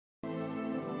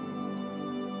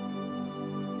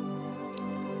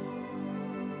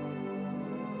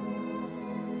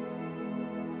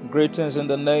Greetings in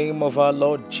the name of our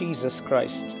Lord Jesus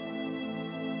Christ.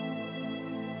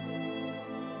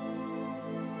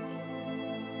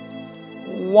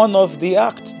 One of the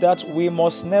acts that we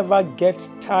must never get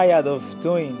tired of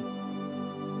doing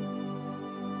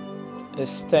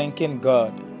is thanking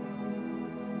God.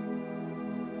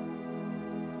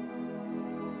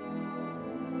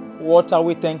 What are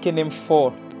we thanking Him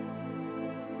for?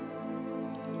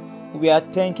 We are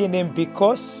thanking Him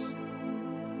because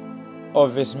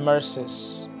of His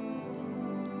mercies.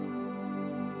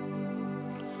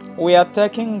 We are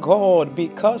thanking God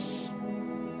because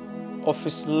of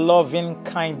His loving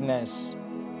kindness.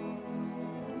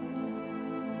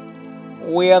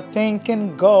 We are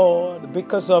thanking God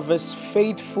because of His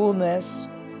faithfulness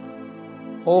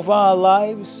over our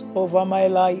lives, over my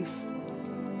life,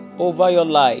 over your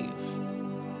life.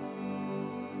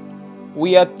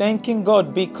 We are thanking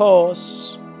God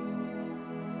because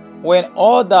when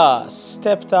others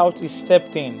stepped out, He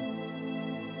stepped in.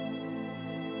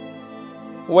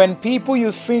 When people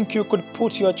you think you could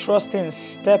put your trust in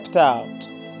stepped out,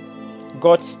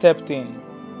 God stepped in.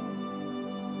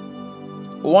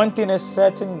 One thing is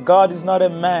certain, God is not a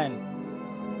man,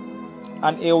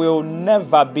 and He will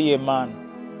never be a man.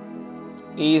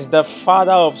 He is the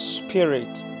Father of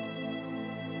spirit,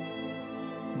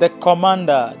 the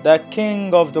commander, the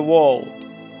King of the world,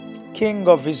 King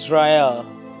of Israel.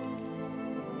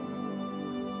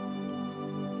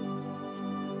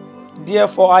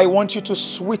 Therefore, I want you to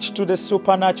switch to the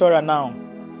supernatural now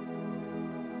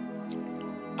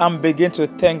and begin to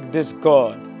thank this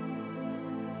God.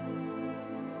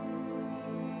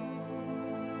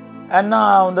 And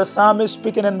now, the psalmist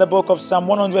speaking in the book of Psalm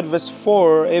 100 verse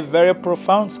 4, a very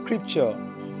profound scripture.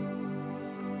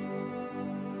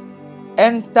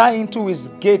 Enter into His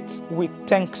gate with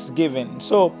thanksgiving.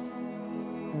 So,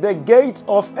 the gate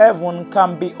of heaven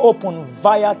can be opened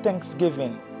via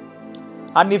thanksgiving.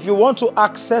 And if you want to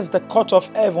access the court of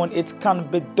heaven, it can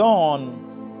be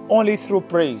done only through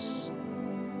praise.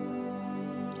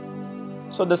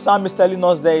 So the psalmist is telling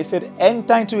us there, he said,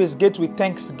 enter into His gate with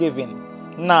thanksgiving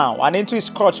now, and into His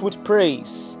courts with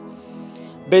praise.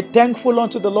 Be thankful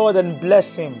unto the Lord and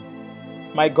bless Him.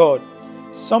 My God,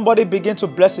 somebody begin to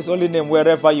bless His holy name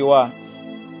wherever you are.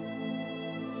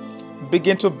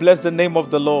 Begin to bless the name of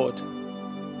the Lord.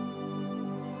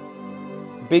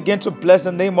 Begin to bless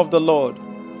the name of the Lord.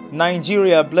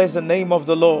 Nigeria, bless the name of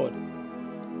the Lord.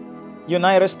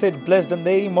 United States, bless the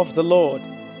name of the Lord.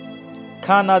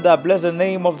 Canada, bless the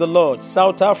name of the Lord.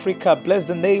 South Africa, bless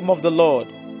the name of the Lord.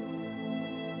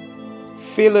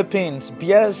 Philippines,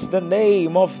 bless the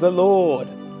name of the Lord.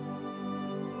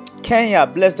 Kenya,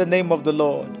 bless the name of the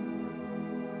Lord.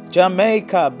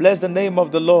 Jamaica, bless the name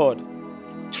of the Lord.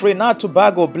 Trinidad,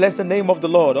 Tobago, bless the name of the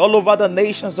Lord. All over the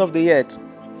nations of the earth,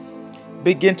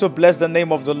 begin to bless the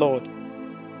name of the Lord.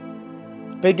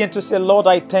 Begin to say, Lord,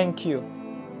 I thank you.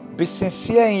 Be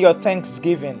sincere in your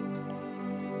thanksgiving.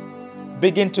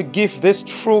 Begin to give this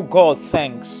true God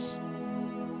thanks.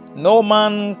 No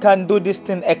man can do this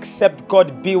thing except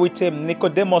God be with him.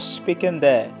 Nicodemus speaking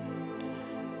there.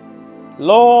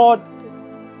 Lord,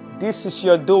 this is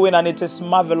your doing and it is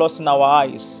marvelous in our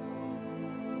eyes.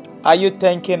 Are you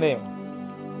thanking Him?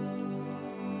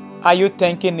 Are you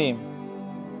thanking Him?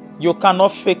 You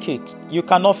cannot fake it. You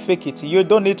cannot fake it. You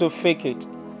don't need to fake it.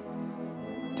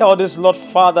 Tell this Lord,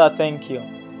 Father, thank you.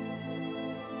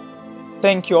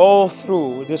 Thank you all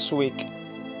through this week.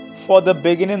 For the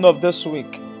beginning of this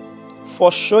week.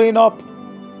 For showing up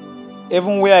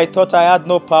even where I thought I had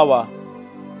no power.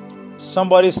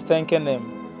 Somebody's thanking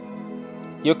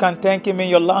Him. You can thank Him in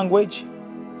your language.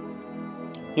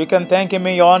 You can thank Him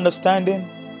in your understanding.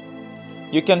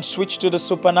 You can switch to the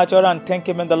supernatural and thank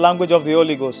Him in the language of the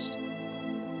Holy Ghost.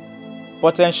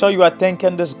 But ensure you are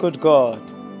thanking this good God.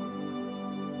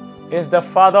 He's the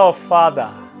Father of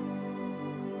Father.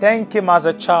 Thank Him as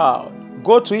a child.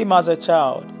 Go to Him as a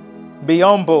child. Be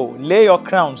humble. Lay your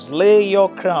crowns. Lay your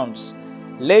crowns.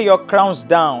 Lay your crowns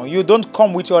down. You don't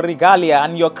come with your regalia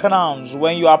and your crowns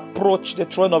when you approach the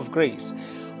throne of grace.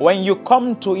 When you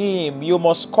come to Him, you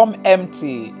must come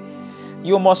empty.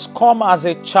 You must come as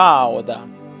a child.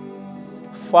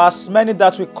 For as many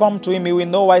that will come to Him, He will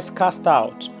no wise cast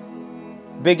out.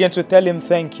 Begin to tell Him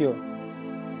thank you.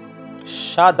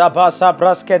 Shadabasa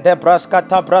braske de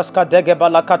braskata braska dege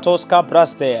balakatoska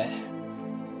braste.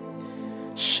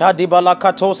 Shadi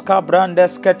balakatoska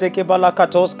brandeske teke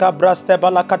balakatoska braste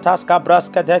balakataska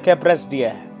braske deke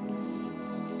bresdie.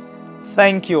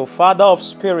 Thank you, Father of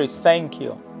spirits, thank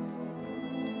you.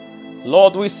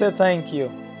 Lord, we say thank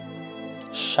you.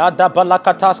 Shada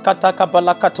balakataska taka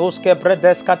balakatoske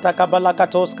bredeska taka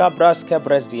balakatoska braske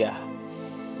bresdia.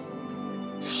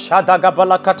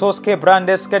 Shadagabalakatoske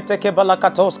brandeske teke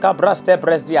balakatoska braste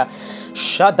bresdia.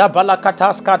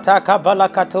 Shadabalakataska taka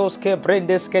balakatoske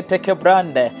brandeske teke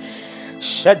brande.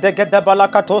 Shadegede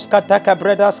balakatoska taka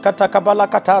bredaska taka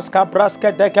balakataska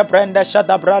braske teke brande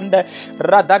shadabrande.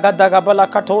 Radagadaga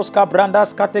balakatoska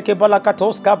brandaska teke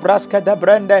balakatoska braske de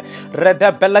brande.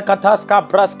 Redebelakataska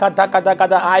braska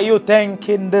dagadagada. Are you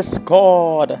thanking this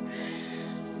God?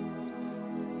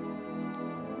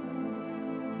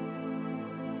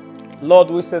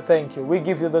 Lord, we say thank you. We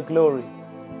give you the glory.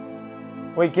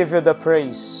 We give you the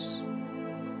praise.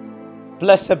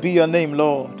 Blessed be your name,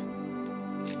 Lord.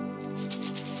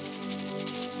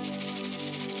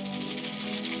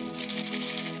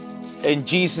 In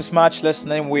Jesus' matchless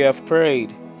name we have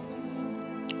prayed.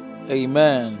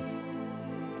 Amen.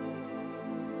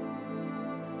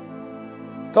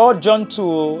 3 John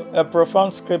 2, a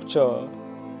profound scripture.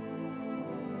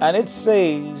 And it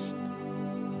says,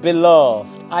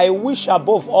 Beloved, I wish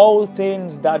above all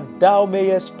things that thou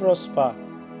mayest prosper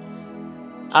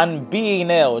and be in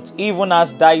health, even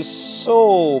as thy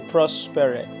soul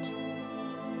prospereth.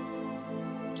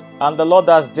 And the Lord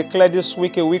has declared this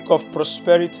week a week of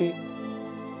prosperity.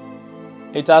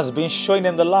 It has been shown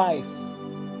in the life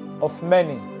of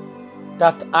many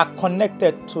that are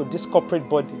connected to this corporate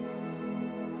body.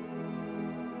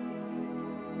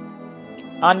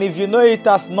 And if you know it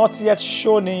has not yet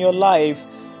shown in your life,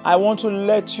 I want to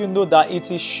let you know that it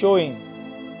is showing.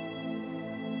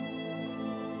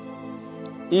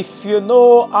 If you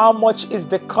know how much is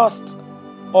the cost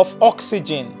of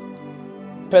oxygen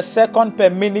per second, per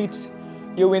minute,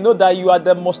 you will know that you are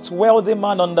the most wealthy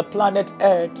man on the planet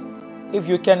Earth if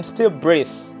you can still breathe.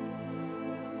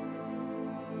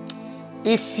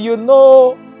 If you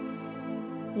know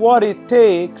what it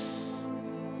takes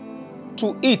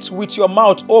to eat with your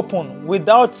mouth open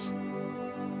without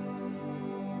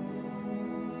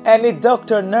any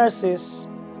doctor, nurses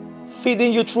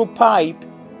feeding you through pipe,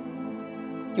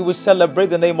 you will celebrate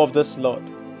the name of this Lord.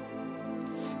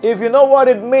 If you know what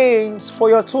it means for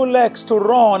your two legs to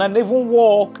run and even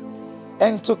walk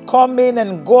and to come in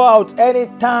and go out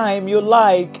anytime you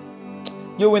like,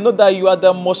 you will know that you are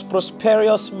the most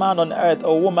prosperous man on earth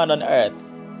or woman on earth.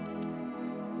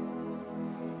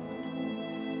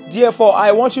 Therefore,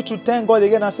 I want you to thank God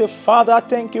again and say, Father,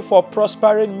 thank you for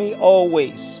prospering me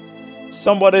always.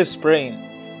 Somebody is praying.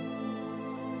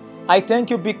 I thank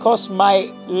you because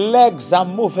my legs are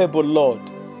movable, Lord.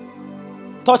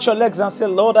 Touch your legs and say,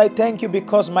 Lord, I thank you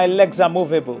because my legs are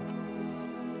movable.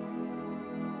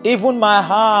 Even my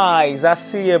eyes are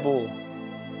seeable.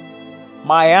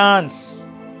 My hands,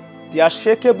 they are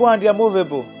shakeable and they are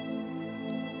movable.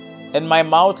 In my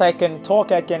mouth, I can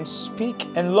talk, I can speak,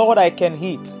 and Lord, I can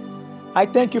eat. I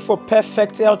thank you for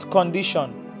perfect health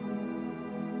condition.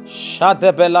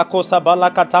 Shadebela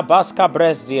kosabalakata baska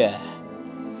bresdia.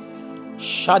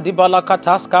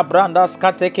 Shadibalakataska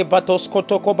brandaska teke batosko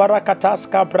toko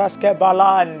barakataska braske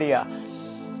balandia.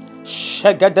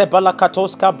 Shegede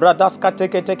balakatoska bradaska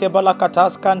teke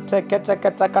balakataska teke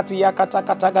takatiya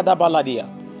katakatagada baladia.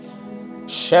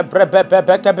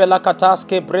 Shebrebebeke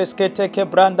belakataske breske teke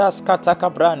brandaska taka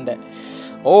brande.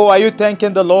 Oh, are you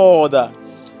thanking the Lord?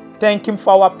 Thank Him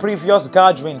for our previous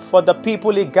gathering, for the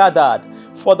people He gathered,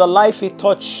 for the life He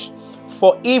touched,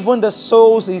 for even the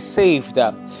souls He saved.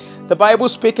 The Bible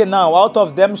speaking now, out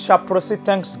of them shall proceed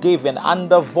thanksgiving,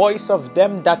 and the voice of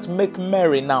them that make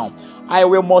merry now. I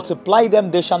will multiply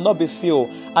them, they shall not be few,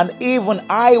 and even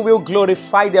I will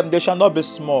glorify them, they shall not be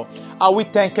small. Are we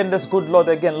thanking this good Lord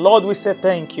again? Lord, we say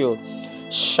thank you.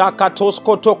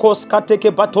 Shakatosko tokoska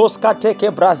teke batoska teke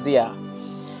brasdia.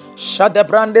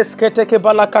 Shadebrandeske teke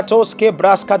balakatoske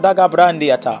braska daga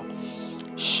brandiata.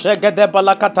 Shegede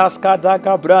balakataska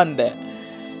daga brande.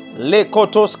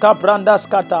 Lekotoska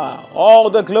brandaskata. All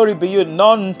the glory be you,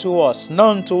 none to us,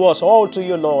 all to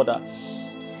you, Lord.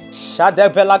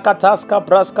 Shadebelakataska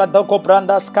braska doko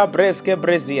brandaska breske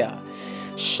brezia.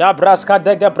 Shabraska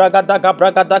dege bragadaga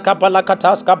bragadaka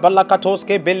balakataska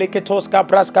balakatoske beliketoska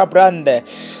braska brande.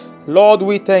 Lord,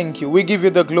 we thank you. We give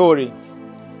you the glory.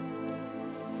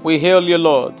 We hail you,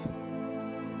 Lord.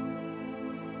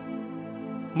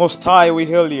 Most High, we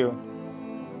hail you.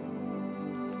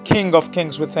 King of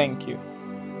Kings, we thank you.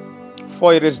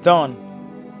 For it is done.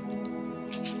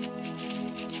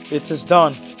 It is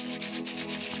done.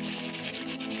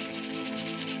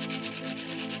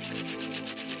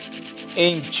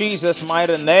 In Jesus'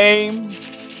 mighty name,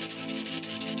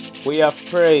 we have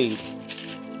prayed.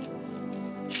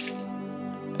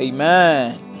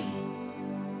 Amen.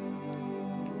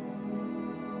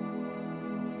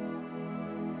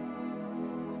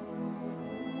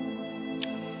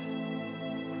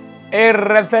 A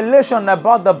revelation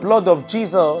about the blood of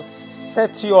Jesus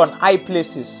sets you on high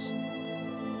places.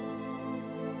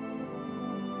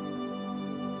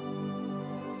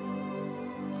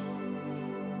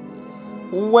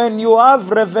 When you have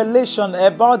revelation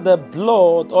about the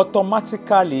blood,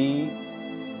 automatically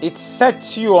it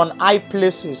sets you on high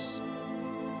places.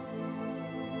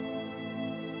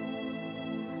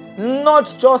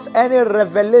 Not just any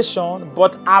revelation,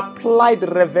 but applied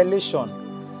revelation.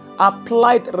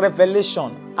 Applied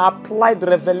revelation. Applied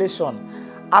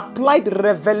revelation. Applied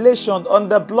revelation on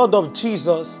the blood of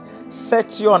Jesus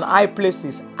sets you on high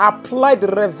places. Applied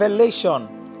revelation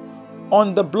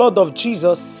on the blood of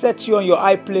Jesus sets you on your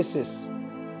high places.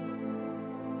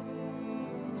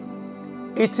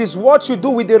 It is what you do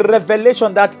with the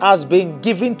revelation that has been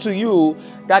given to you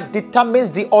that determines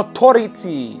the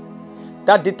authority,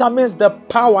 that determines the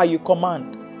power you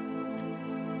command.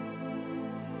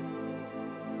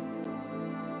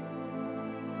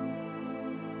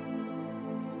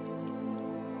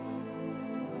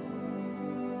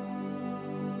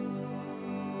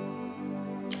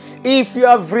 If you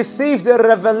have received a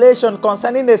revelation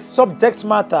concerning a subject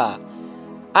matter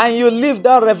and you leave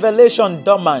that revelation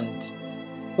dormant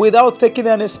without taking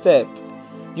any step,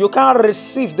 you can't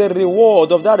receive the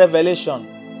reward of that revelation.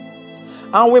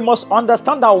 And we must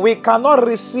understand that we cannot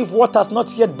receive what has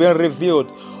not yet been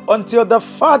revealed until the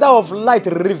Father of light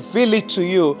reveal it to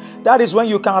you. That is when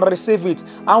you can receive it.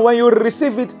 And when you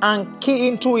receive it and key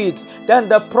into it, then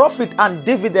the profit and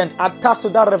dividend attached to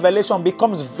that revelation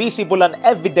becomes visible and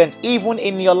evident even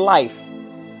in your life.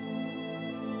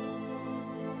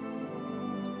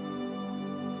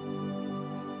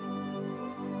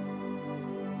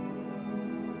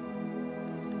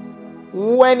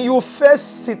 When you face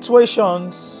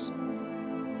situations,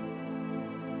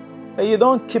 you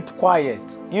don't keep quiet.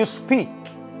 You speak.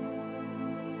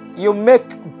 You make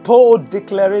bold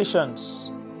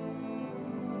declarations.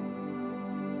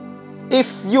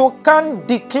 If you can't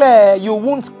declare, you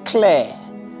won't clear.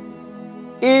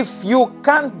 If you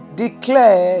can't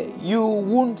declare, you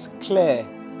won't clear.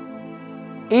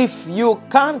 If you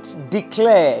can't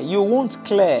declare, you won't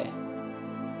clear.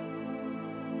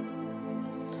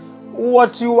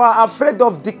 What you are afraid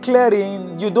of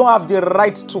declaring, you don't have the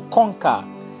right to conquer.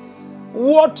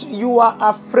 What you are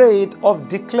afraid of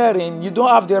declaring, you don't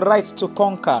have the right to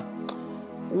conquer.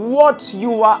 What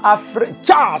you are afraid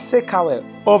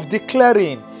of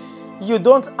declaring, you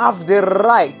don't have the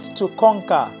right to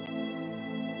conquer.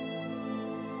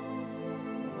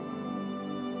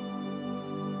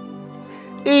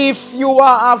 If you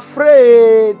are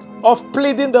afraid of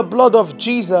pleading the blood of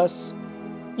Jesus,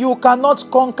 you cannot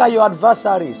conquer your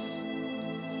adversaries.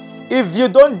 If you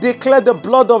don't declare the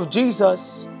blood of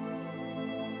Jesus,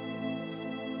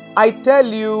 I tell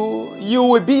you, you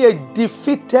will be a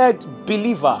defeated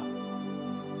believer.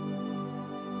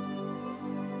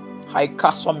 And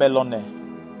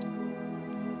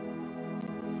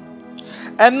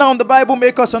now the Bible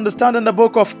makes us understand in the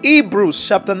book of Hebrews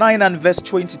chapter 9 and verse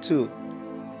 22.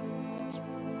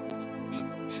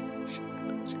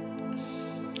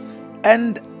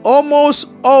 And almost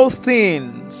all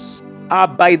things are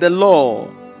by the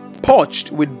law purged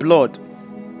with blood,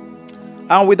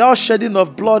 and without shedding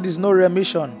of blood is no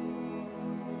remission.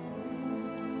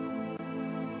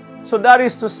 So that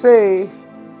is to say,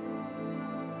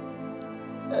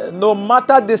 no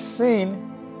matter the sin,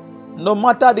 no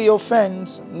matter the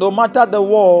offense, no matter the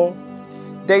war,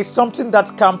 there is something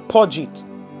that can purge it,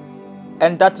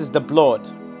 and that is the blood.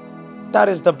 That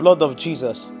is the blood of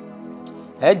Jesus.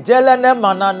 Ejelene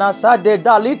manana sa de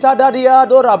dalita daria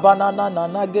do rabanana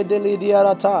nana gedeli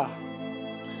diarata.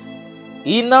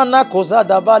 Inana koza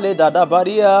dabale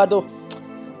dadabariado.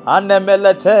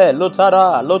 Anemelete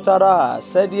lotara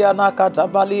sediana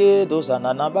katabali do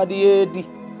zanana badiedi.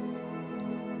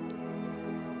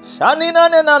 Shanina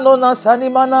nena nona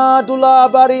sanimana dula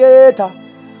barieta.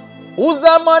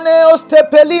 Uzamane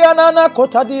ostepeliana na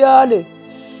kotadiale.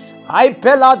 Ai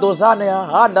pela dozania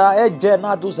hada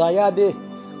ejena duzayade.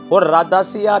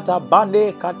 Oradasiata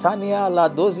bande katania la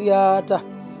doziata.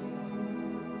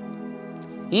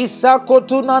 Isa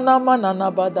kotunana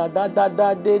manana bada da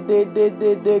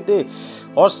de.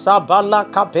 Osabala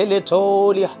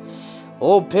kapeletolia.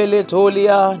 O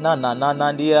peletolia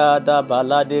na dia da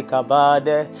balade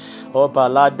kabade. O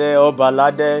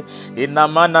balade.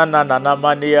 Inamana na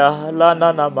mania la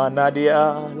na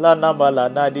manadia la na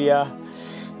malanadia.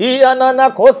 Ianana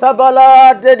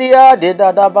kosabala de dia de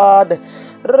dadabad.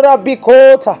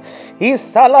 Rabikota,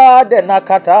 Isalade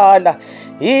Nakatala,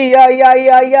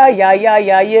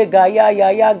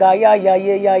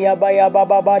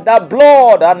 the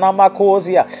blood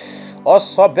Anamakosia.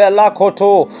 Osobela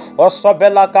koto.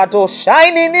 Osobela kato.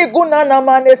 Shining igunana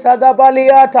mane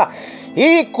sadabaliata.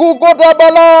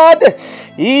 Ikugodabalad.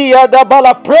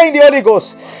 Iyadabala. Pray in the Holy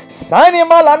Ghost. Sani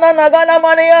malana nagana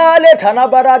maniale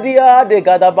tanabaradia de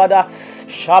gadabada.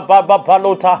 Shababa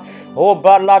balota. O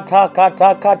balata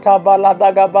kata kata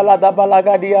balada gabalada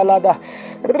balagadia lada.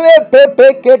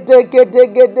 Repepe kete kete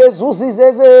kete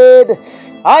zuzizezed.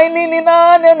 Aini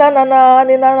nane nana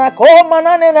nana koma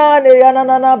nane nane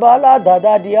yanana balada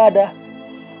da diada.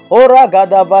 Ora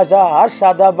gada baja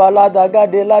ashada balada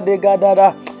gadela de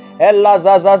gadara. Ella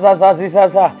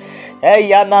zazazazazizaza.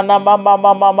 Eyanana mama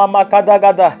mama mama kada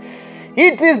gada.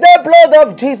 It is the blood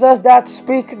of Jesus that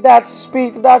speak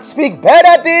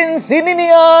better things in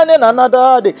and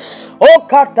another. O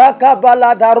kataka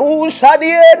balada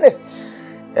rushadien.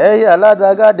 Eya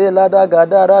ladaga de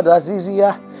ladagadara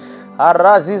dazizia.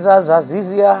 Araziza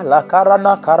zazizia. La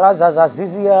karana karaza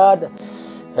zazizia.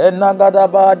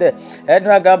 Enagadabade.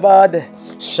 Enagabade.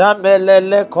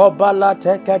 Shamelele kobala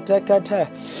teke teke te.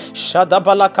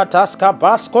 Shadabala kataska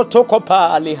basko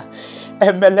tokopali.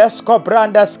 Emelesko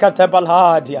brandas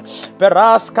katebaladia.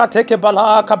 Beraska teke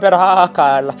balaka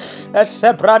berakal.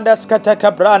 Ese brandas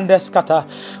kateke brandes kata.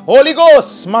 Holy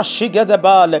Ghost, mashige de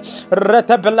bale.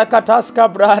 Retebele kataska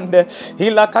brande.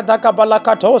 Hila kataka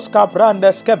balakatoska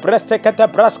brandes ke breste kete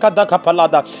braska da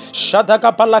kapalada.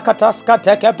 Shadaka balakataska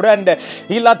teke brande.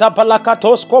 Hila da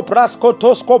balakatosko brasko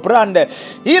tosko brande.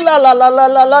 Hila la la la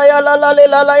la la ya la la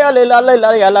la la ya la la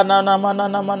la ya la na na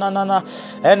manana manana.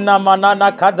 Enna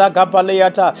manana kadaka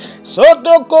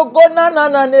Soto koko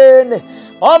nana nene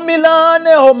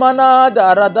omilane homana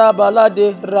darada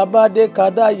balade rabade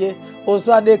kadaye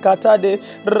osade katade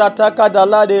rataka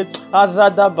dalade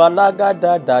azada balaga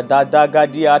da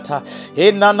gadiata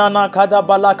enana kada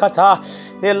balakata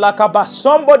elakaba.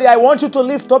 Somebody, I want you to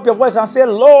lift up your voice and say,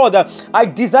 Lord, I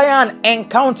desire an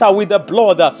encounter with the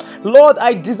blood. Lord,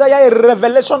 I desire a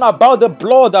revelation about the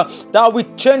blood that will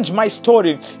change my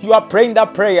story. You are praying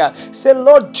that prayer. Say,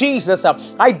 Lord Jesus,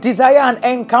 I desire an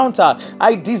encounter.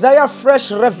 I desire fresh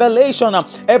revelation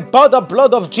about the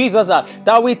blood of Jesus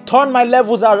that will turn my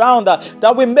levels around,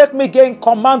 that will make me gain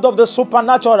command of the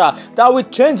supernatural, that will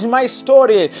change my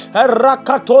story.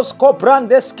 Rakatosko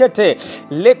brandeskete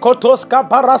lekotoska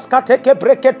baraskateke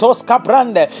breketoska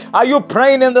brande. Are you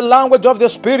praying in the language of the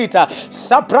Spirit?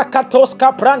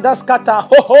 Sabrakatoska brandaskata.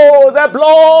 Ho, the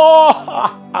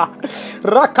blood.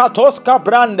 Rakatoska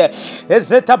brande.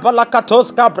 Ezeta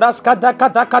balakatoska braskada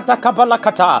katakata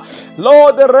kabalakata.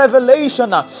 Lord, the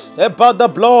revelation about the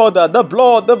blood, the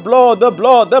blood, the blood, the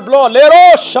blood, the blood.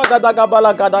 Lero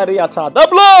shagadagalakadariata. The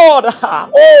blood.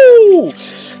 Oh,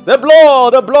 the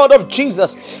blood of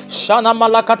Jesus. Shana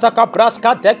malakataka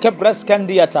braska deke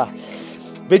breskendiata.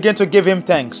 Begin to give him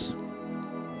thanks.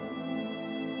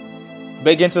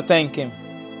 Begin to thank him.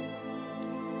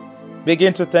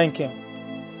 Begin to thank him.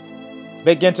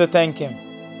 Begin to thank him.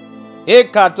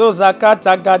 Ekato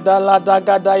zakata gadala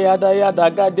dagada yada yada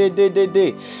gade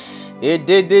de. E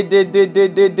de.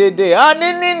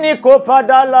 Anini niko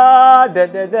padala de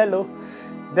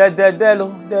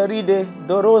ride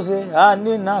dorose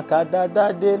anina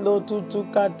kadada de lo tutu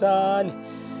katali.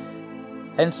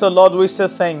 And so, Lord, we say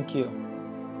thank you.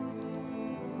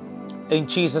 In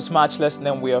Jesus' matchless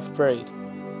name we have prayed.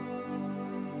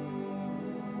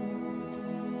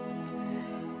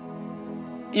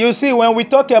 You see, when we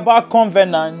talk about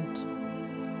covenant,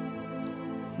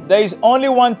 there is only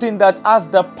one thing that has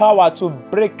the power to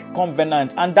break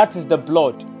covenant, and that is the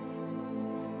blood.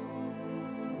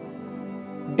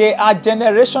 They are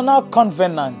generational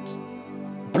covenant,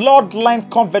 bloodline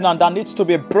covenant that needs to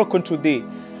be broken today.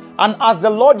 And as the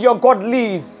Lord your God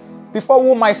live, before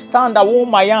whom I stand and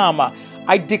whom I am,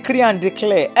 I decree and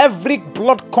declare every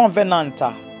blood covenant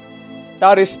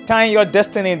that is tying your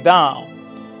destiny down,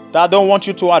 that I don't want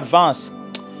you to advance.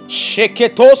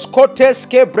 Sheketos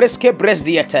koteske breske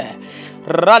bresdiete.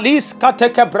 Ralis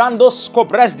kateke brandos ko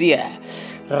bresdie.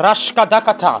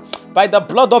 Rashkadakata. By the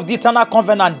blood of the eternal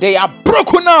covenant, they are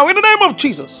broken now in the name of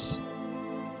Jesus.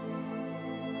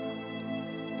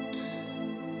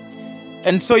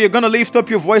 And so you're going to lift up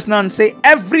your voice now and say,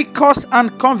 every curse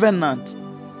and covenant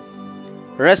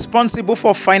responsible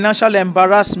for financial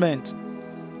embarrassment,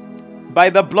 by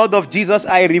the blood of Jesus,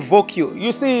 I revoke you.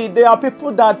 You see, there are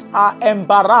people that are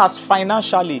embarrassed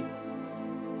financially.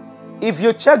 If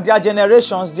you check their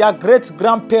generations, their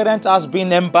great-grandparent has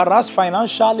been embarrassed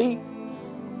financially.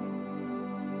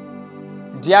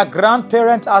 Their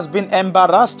grandparent has been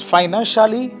embarrassed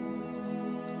financially.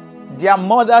 Their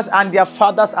mothers and their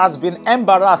fathers has been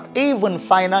embarrassed even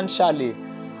financially.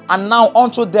 And now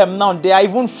unto them now, they are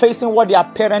even facing what their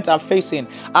parents are facing.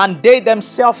 And they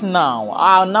themselves now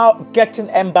are now getting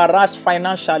embarrassed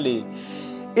financially.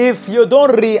 If you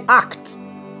don't react,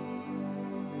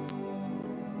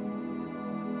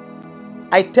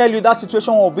 I tell you that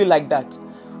situation will be like that.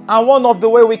 And one of the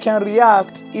way we can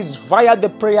react is via the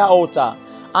prayer altar.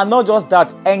 And not just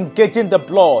that, engaging the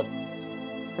blood.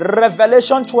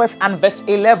 Revelation 12 and verse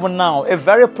 11 now, a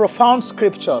very profound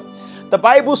scripture. The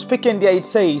Bible speaking there, it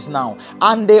says now,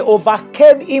 and they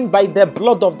overcame him by the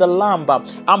blood of the Lamb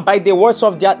and by the words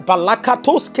of their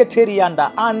balakatos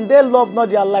keterianda, and they loved not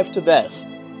their life to death.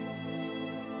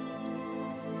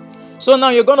 So now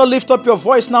you're going to lift up your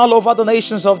voice now all over the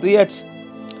nations of the earth.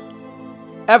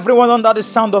 Everyone under the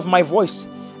sound of my voice.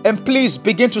 And please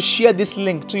begin to share this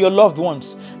link to your loved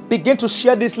ones. Begin to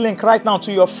share this link right now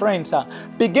to your friends.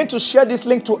 Begin to share this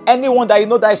link to anyone that you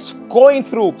know that is going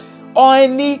through or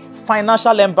any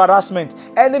financial embarrassment,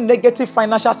 any negative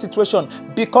financial situation.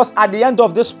 Because at the end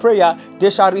of this prayer, they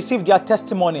shall receive their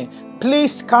testimony.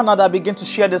 Please, Canada, begin to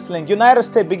share this link. United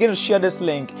States, begin to share this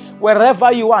link.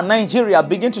 Wherever you are, Nigeria,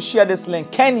 begin to share this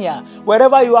link. Kenya,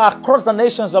 wherever you are across the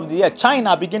nations of the earth,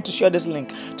 China, begin to share this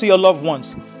link to your loved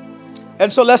ones.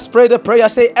 And so let's pray the prayer.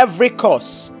 Say, every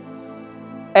cause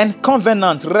and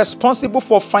covenant responsible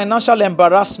for financial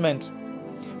embarrassment,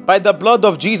 by the blood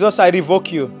of Jesus, I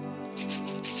revoke you.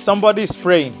 Somebody is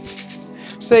praying.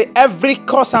 Say, every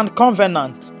cause and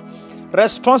covenant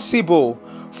responsible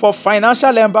for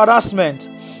financial embarrassment,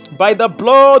 by the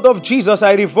blood of Jesus,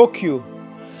 I revoke you.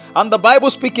 And the Bible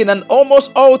speaking, and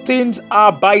almost all things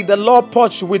are by the law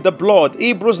purged with the blood.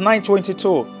 Hebrews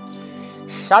 9:22.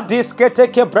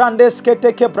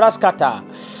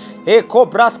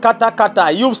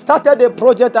 You've started a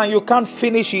project and you can't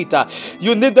finish it.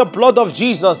 You need the blood of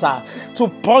Jesus to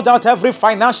purge out every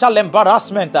financial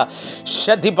embarrassment.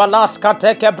 Shedibalaska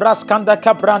teke braskanda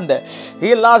kabrande.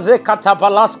 Ilaze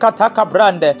katabalaska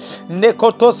takabrande.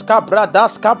 Nekotoska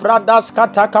bradaska bradaska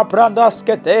takabrandas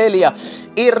ketelia.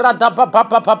 Irada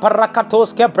baba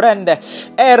parakatoske brande.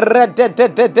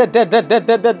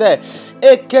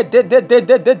 Eke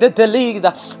de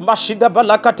ligda. Mashida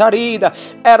balakatarida.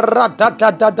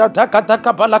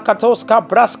 Radadadadadakataka balakatoska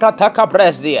braska taka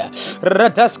bresdia.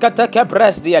 Redeska teke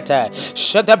bresdiate.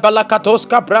 Shede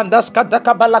balakatoska brandaska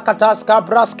daka balakataska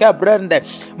braska brende.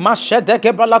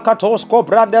 Mashedeke balakatosko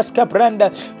brandeska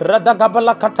brende. Radaga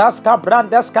balakataska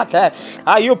brandeska te.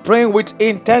 Are you praying with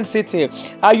intensity?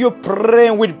 Are you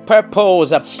praying with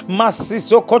purpose?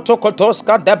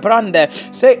 Masisokotokotoska de brande.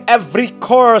 Say every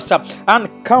curse and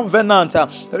covenant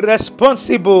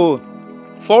responsible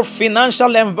for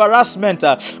financial embarrassment,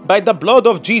 by the blood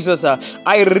of Jesus,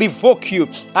 I revoke you.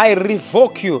 I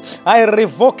revoke you. I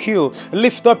revoke you.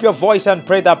 Lift up your voice and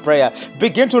pray that prayer.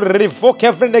 Begin to revoke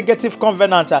every negative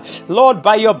covenant. Lord,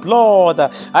 by your blood,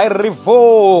 I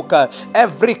revoke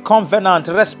every covenant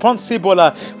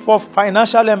responsible for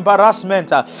financial embarrassment.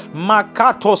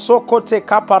 Makato sokote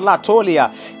kapalatolia.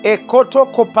 Ekoto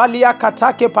kopalia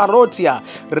katake parotia.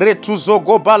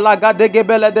 Retuzogo balagadege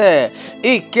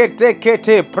Ikete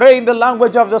kete. Pray in the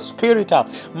language of the Spirit.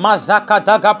 Mazaka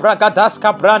daga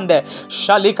bragadaska brande.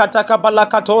 Shalikataka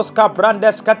balakatoska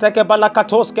brandeska teke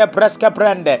balakatoske preske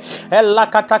brande.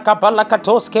 Elakataka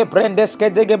balakatoske brandeske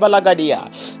dege balagadia.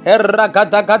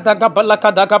 Erragadagadaga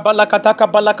balakadaga balakataka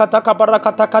balakataka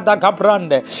barakataka daga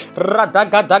brande.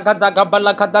 Radagadagadaga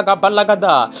balakadaga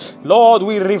balagada. Lord,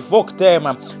 we revoke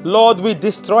them. Lord, we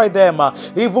destroy them.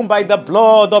 Even by the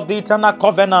blood of the eternal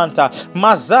covenant.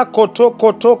 Mazako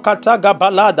toko kataga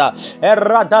balada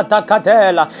errada da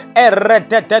cadela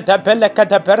errede de beleka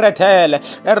de peretel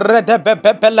errede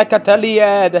beleka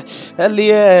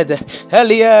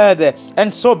Elied.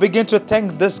 And so begin to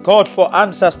thank this God for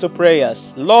answers to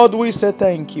prayers. Lord, we say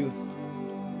thank you.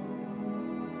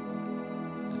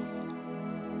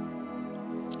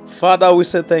 Father, we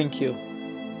say thank you.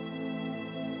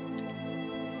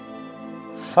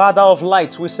 Father of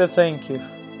light, we say thank you.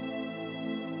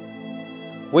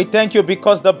 We thank you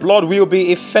because the blood will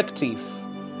be effective,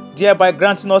 thereby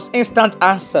granting us instant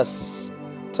answers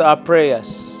to our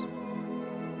prayers.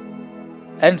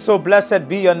 And so blessed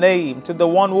be your name to the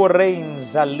one who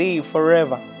reigns and lives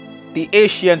forever, the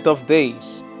Ancient of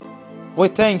Days. We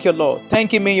thank you, Lord.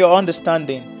 Thank him in your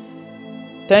understanding.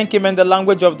 Thank him in the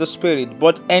language of the Spirit,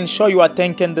 but ensure you are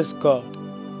thanking this God.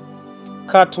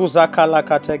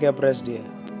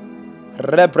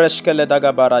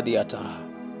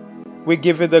 We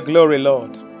give you the glory,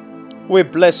 Lord. We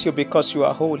bless you because you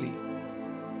are holy.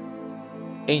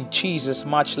 In Jesus'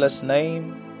 matchless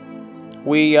name,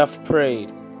 we have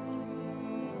prayed.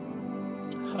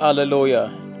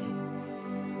 Hallelujah.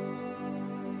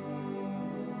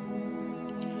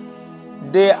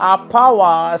 There are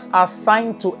powers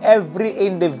assigned to every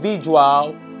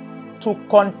individual to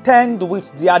contend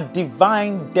with their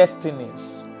divine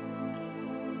destinies.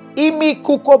 Imi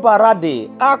kuko barade,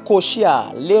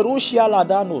 akoshia, lerushia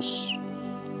ladanos.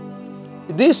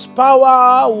 This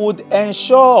power would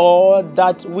ensure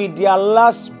that with their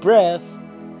last breath,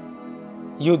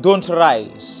 you don't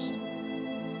rise.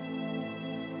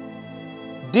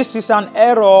 This is an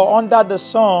error under the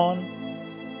sun,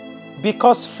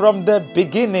 because from the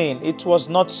beginning it was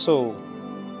not so.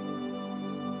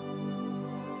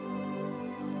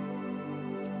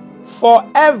 For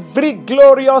every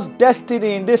glorious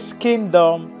destiny in this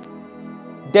kingdom,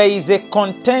 there is a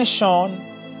contention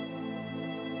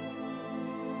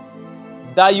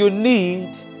that you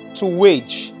need to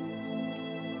wage.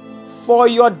 For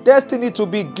your destiny to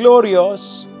be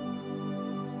glorious,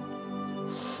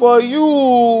 for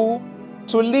you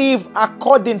to live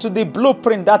according to the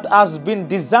blueprint that has been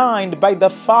designed by the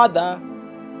Father,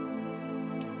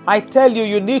 I tell you,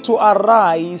 you need to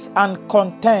arise and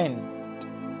contend.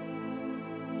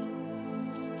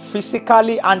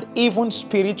 Physically and even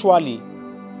spiritually.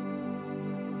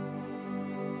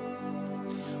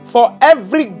 For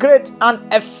every great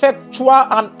and effectual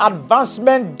and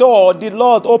advancement door the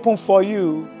Lord opened for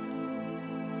you,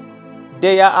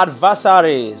 they are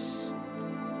adversaries.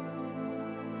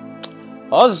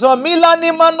 Ozomila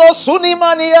ni mano suni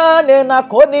maniane na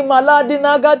koni maladi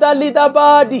nagada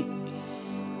lidabadi.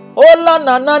 Ola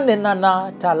nana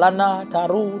nenana talana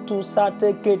tarutu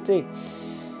satekete.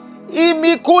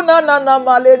 Imikuna nana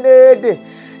malenede.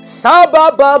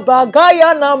 Sababa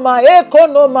bagaya nama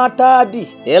ekono matadi.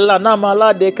 Ela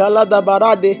namalade kalada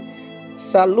barade.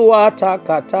 Saluata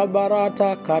kata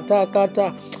barata kata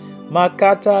kata.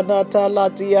 Makata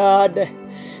natalatiade.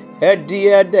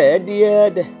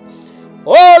 Ediede.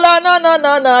 Ola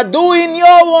na doing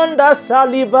your wonder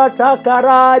salivata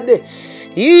karade.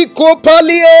 Iko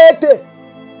paliete.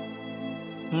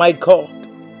 My God.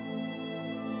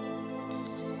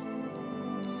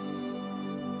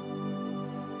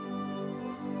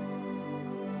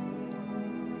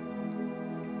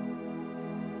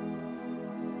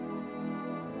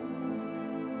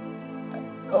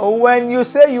 When you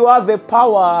say you have a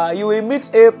power, you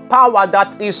emit a power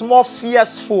that is more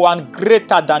fierceful and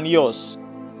greater than yours.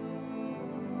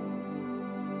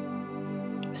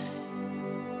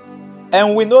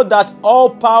 And we know that all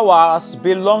powers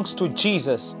belongs to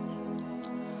Jesus.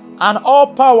 And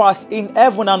all powers in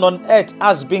heaven and on earth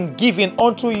has been given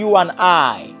unto you and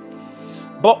I.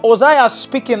 But Hosea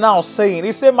speaking now saying,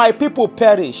 he said, my people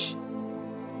perish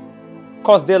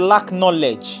because they lack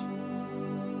knowledge.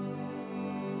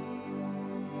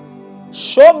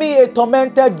 Show me a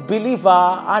tormented believer,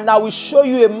 and I will show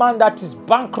you a man that is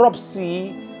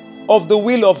bankruptcy of the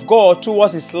will of God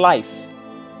towards his life.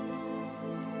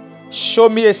 Show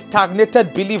me a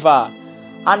stagnated believer,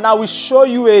 and I will show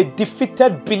you a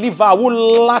defeated believer who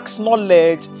lacks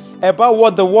knowledge about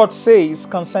what the word says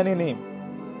concerning him.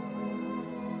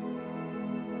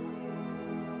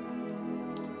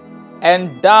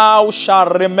 And thou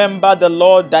shalt remember the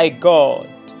Lord thy God,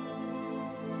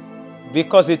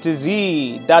 because it is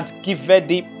he that giveth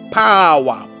thee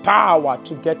power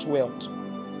to get wealth.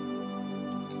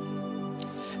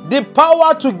 The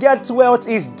power to get wealth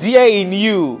is there in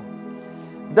you.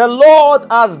 The Lord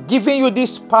has given you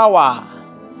this power,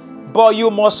 but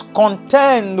you must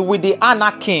contend with the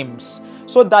anakims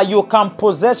so that you can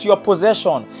possess your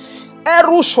possession.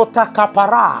 Eru shota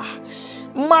kapara,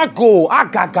 mago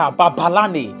agaga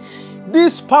babalani.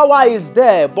 This power is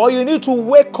there, but you need to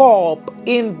wake up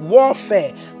in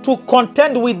warfare to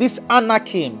contend with these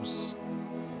anakims.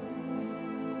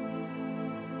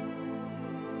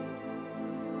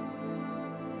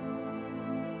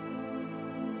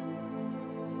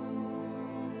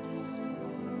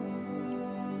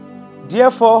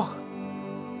 Therefore,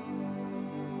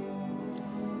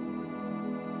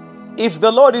 if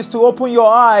the Lord is to open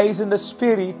your eyes in the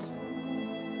spirit,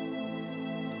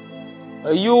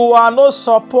 you are not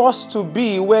supposed to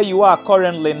be where you are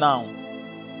currently now.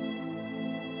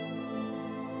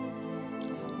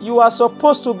 You are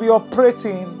supposed to be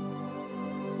operating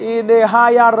in a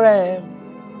higher realm,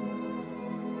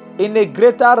 in a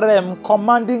greater realm,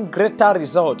 commanding greater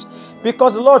results.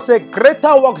 Because the Lord said,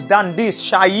 greater works than this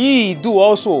shall ye do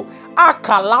also.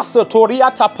 Akalasa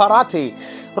toriata parate,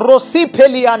 rosi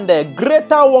peliande,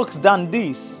 greater works than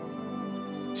this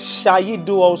shall ye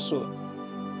do also.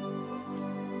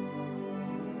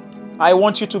 I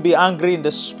want you to be angry in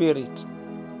the spirit.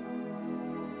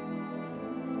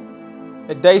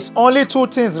 There is only two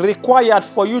things required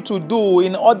for you to do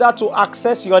in order to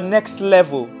access your next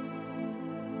level.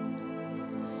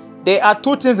 There are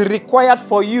two things required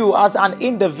for you as an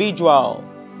individual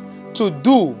to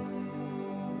do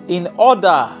in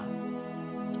order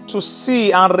to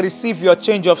see and receive your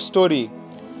change of story.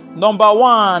 Number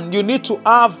one, you need to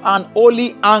have an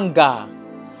holy anger.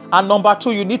 And number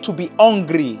two, you need to be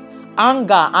hungry.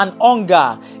 Anger and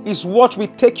hunger is what will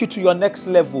take you to your next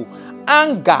level.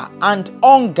 Anger and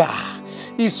hunger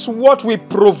is what will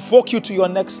provoke you to your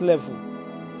next level.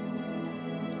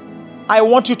 I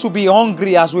want you to be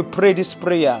hungry as we pray this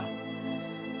prayer.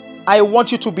 I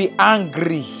want you to be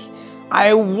angry.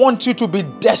 I want you to be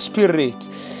desperate.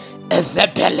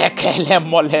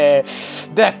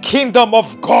 The kingdom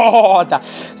of God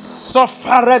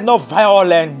suffereth no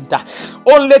violent.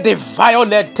 Only the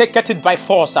violent take it by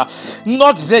force.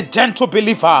 Not the gentle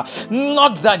believer.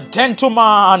 Not the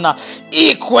gentleman.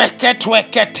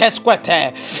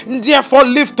 Therefore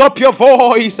lift up your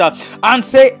voice and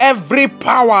say, every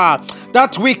power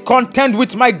that we contend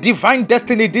with my divine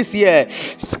destiny this year,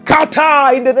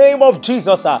 scatter in the name of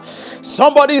Jesus.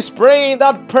 Somebody is praying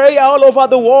that prayer all over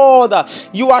the world.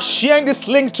 You are sharing this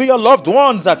link to your loved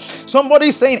ones. Somebody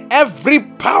is saying, every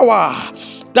power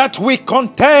that we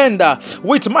contend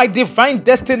with my divine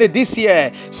destiny this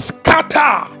year,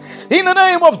 scatter in the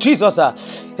name of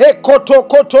Jesus. Ekoto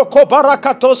koto ko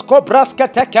barakatos ko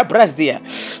braskete ke bresdie.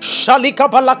 Shalika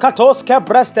balakatos ke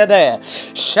brestede.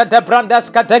 Shede brandas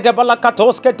katege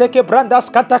balakatos ke teke brandas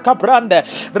kataka brande.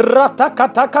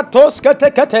 Ratakatakatos ke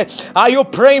tekete. Are you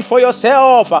praying for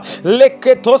yourself?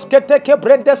 Leketos ke teke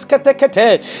brandas ke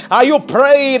tekete. Are you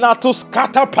praying to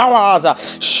scatter powers?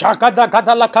 Shagada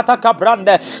gadala kataka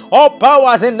brande. All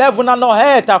powers in heaven and on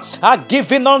earth are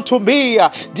given unto me.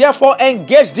 Therefore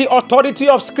engage the authority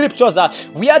of scriptures.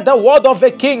 Where the word of a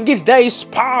king is, there is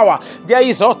power, there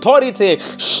is authority.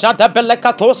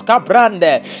 Shadabelekatos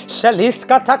kabrande,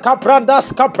 sheliskata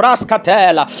kabrandas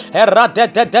kabraskatela,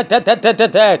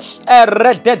 eradededededededel,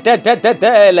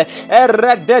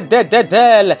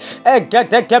 eredededededel,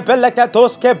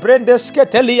 egedekebelekatos kebrendes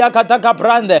ketelia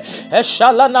gadagabrande,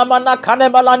 eshalana mana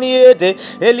kanemalaniete,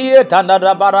 elietana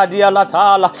rabaradia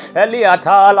latala,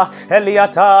 eliatala,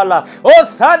 o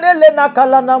sanele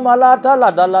nakalana malata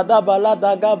la da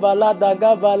balada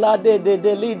gabala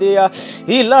de lidia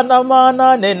ilana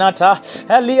mana nenata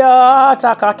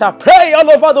eliata kata. Pray all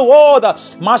over the world.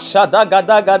 Mashada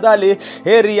gadali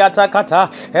eriata kata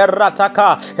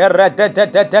erataka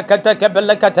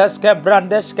eredededekebelekateske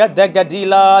brandeske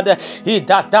degadilad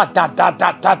idata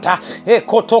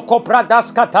ekotoko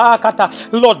bradaskata kata.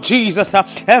 Lord Jesus,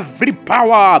 every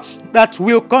power that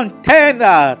will contend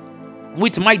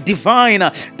with my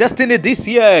divine destiny this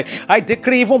year, I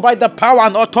decree, even by the power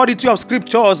and authority of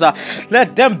scriptures,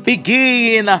 let them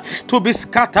begin to be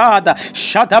scattered.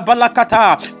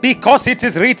 Shadabalakata, because it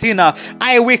is written,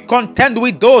 I will contend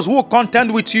with those who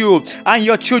contend with you, and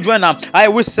your children I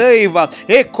will save.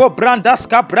 Eko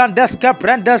brandaska brandeska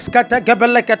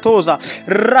tegebeleketosa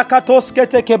rakatoske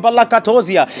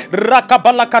tekebalakatosia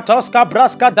rakabalakatoska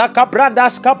braska daka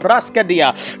brandaska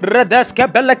braskedia redeske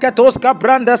beleketoska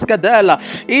brandeska del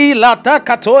ilata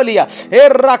katolia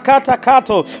erakata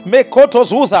kato mekoto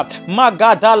zuza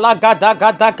magada lagada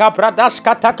gada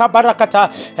kabradashka takabarakata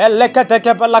elekete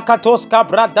kebalakatos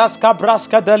kabradaska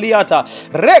braska deliata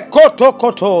rekoto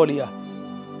kotolia.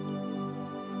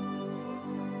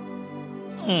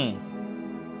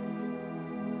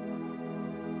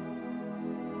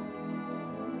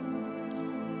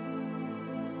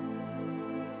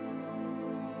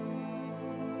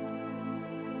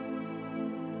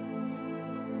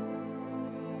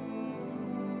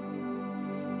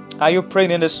 Are you praying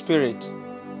in the Spirit?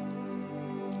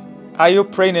 Are you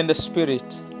praying in the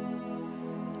Spirit?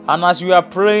 And as you are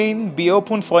praying, be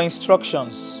open for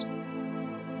instructions.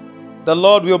 The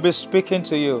Lord will be speaking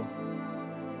to you.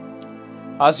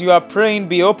 As you are praying,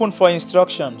 be open for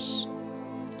instructions.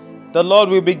 The Lord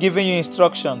will be giving you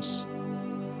instructions.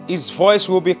 His voice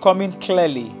will be coming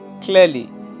clearly.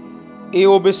 He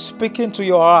will be speaking to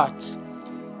your heart.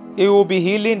 He will be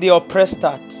healing the oppressed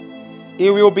heart. He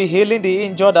will be healing the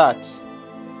injured heart.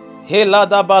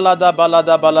 Helada balada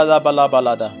balada balada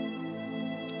balada.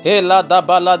 Helada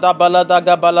balada balada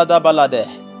gabalada balade.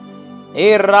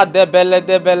 Era de bele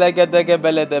de belege de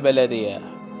bele de belede.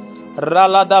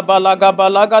 Ralada balaga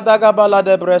balaga daga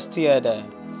balade brestiede.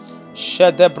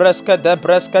 Shed de breske de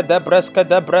breske de breske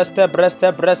de breste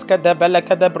breste breske de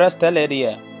beleke de breste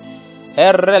ledie.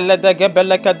 Errele de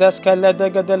gebeleke de skele de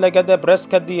gedelege de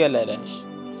breske dieledesh.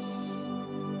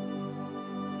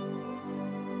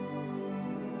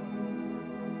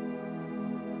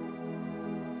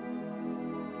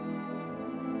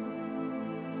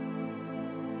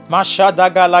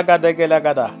 Mashadaga laga de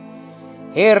gelagada.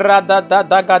 Be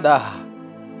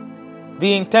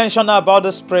intentional about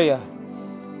this prayer.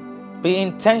 Be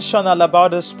intentional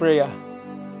about this prayer.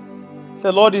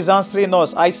 The Lord is answering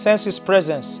us. I sense His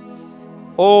presence.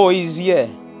 Oh, He's here.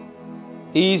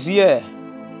 He is here.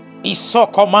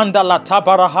 Iso commander la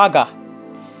tabarahaga.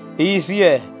 He is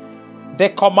here. The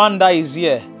commander is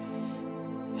here.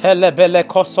 Helebele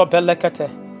koso belekete.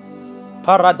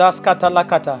 Paradaskata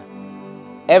lakata.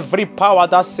 Every power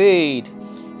that said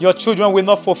your children will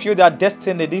not fulfill their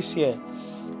destiny this year.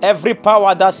 Every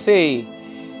power that say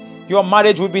your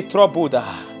marriage will be troubled.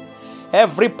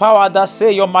 Every power that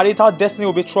say your marital destiny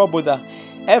will be troubled.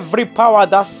 Every power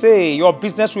that say your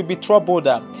business will be troubled.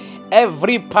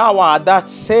 Every power that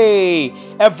say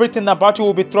everything about you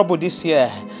will be troubled this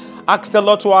year. Ask the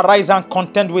Lord to arise and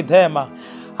contend with them.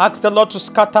 Ask the Lord to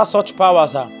scatter such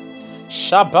powers.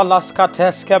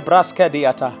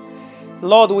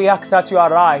 Lord, we ask that you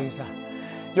arise.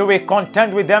 You will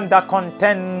contend with them that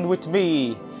contend with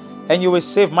me, and you will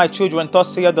save my children.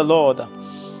 Thus saith the Lord.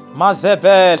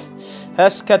 Mazebel,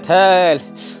 Esketel,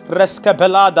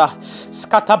 Reskebelada,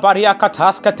 Skatabaria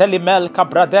Katasketelimel,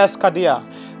 Kabradeskadia.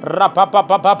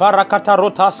 Rababababarakata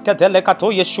rotaske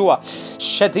delekato Yeshua.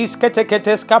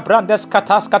 Shedisketeketeska brandes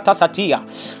kataskatasatia.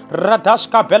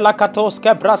 Radashka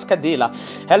belakatoske braskedila.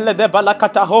 Hele de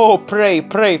balakata. Oh, pray,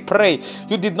 pray, pray.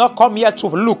 You did not come here to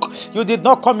look. You did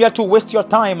not come here to waste your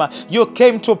time. You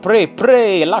came to pray.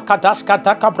 Pray. Lakadashka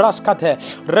daka braskate.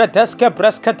 Redeske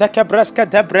bresketeke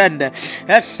breskete brende.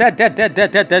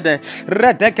 Esededededede.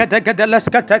 Redeke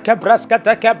degedeleske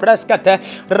bresketeke breskete.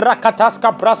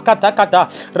 Rakataska braskatakata.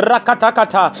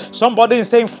 Rakatakata. Somebody is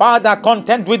saying, Father,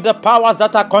 contend with the powers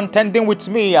that are contending with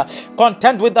me.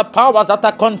 Contend with the powers that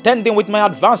are contending with my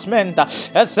advancement.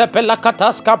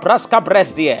 Ezebelakataska braska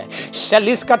bresdie.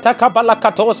 Sheliskataka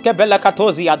balakatoske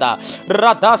belakatoziada.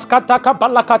 Radaskataka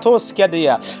balakatoske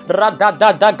dia.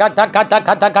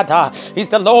 Radadadagadagadagadagada. Is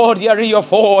the Lord hearing your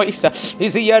voice?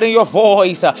 Is He hearing your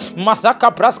voice?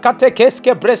 Masaka braskate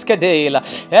keske breskedela.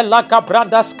 Elaka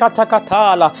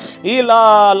brandaskatakatala.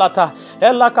 Ila lata.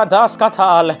 Elakadaskatal.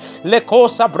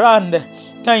 Lekosa brand.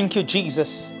 Thank you,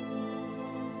 Jesus.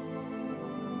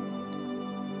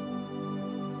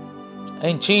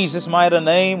 In Jesus' mighty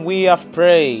name we have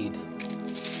prayed.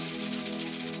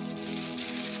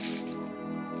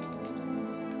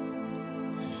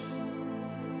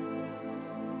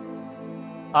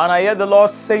 And I hear the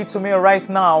Lord say to me right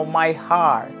now, my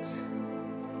heart.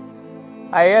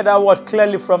 I hear that word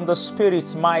clearly from the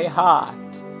Spirit, my heart.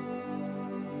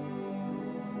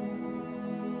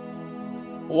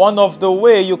 One of the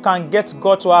way you can get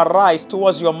God to arise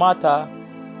towards your matter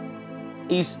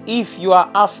is if you are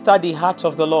after the heart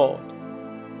of the Lord.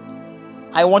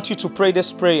 I want you to pray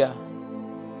this prayer.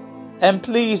 And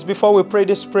please, before we pray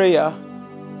this prayer,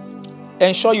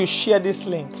 ensure you share this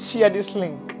link. Share this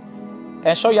link.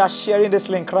 Ensure you are sharing this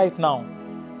link right now.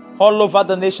 All over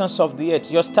the nations of the earth.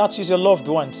 Your status, your loved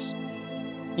ones,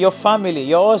 your family,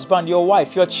 your husband, your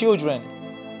wife, your children.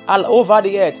 All over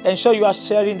the earth. Ensure you are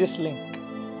sharing this link.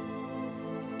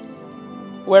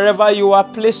 Wherever you are,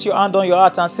 place your hand on your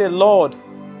heart and say, Lord,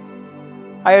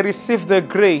 I receive the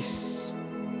grace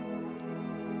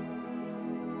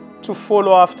to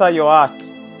follow after your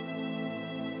heart.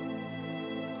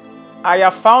 I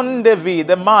have found David,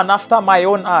 the man after my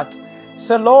own heart.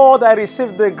 Say, Lord, I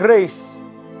receive the grace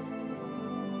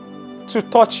to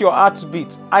touch your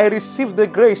heartbeat. I receive the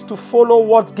grace to follow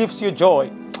what gives you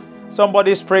joy.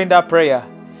 Somebody is praying that prayer.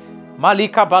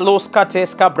 Malika Baloska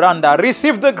Teska Branda.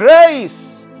 Receive the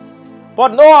grace.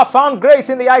 But Noah found grace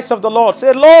in the eyes of the Lord.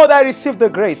 Say, Lord, I receive the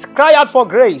grace. Cry out for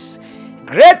grace.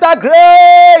 Greater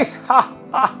grace. Ha,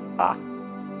 ha, ha.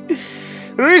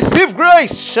 Receive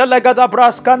grace.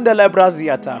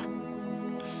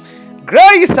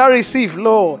 Grace I receive,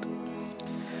 Lord.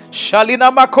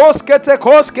 Shalina makoske te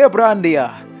koske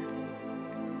brandia.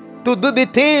 To do the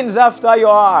things after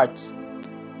your heart.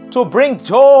 To bring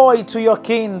joy to your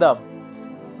kingdom.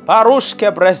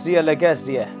 Parushke bresdia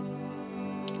legesdia.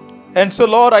 And so,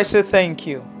 Lord, I say thank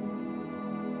you.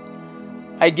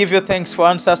 I give you thanks for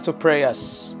answers to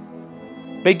prayers.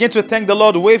 Begin to thank the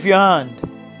Lord. Wave your hand.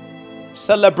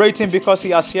 Celebrate Him because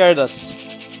He has heard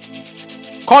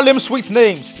us. Call Him sweet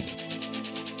names.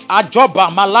 Ajoba,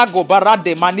 Malago,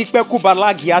 Barade, Manikpeku,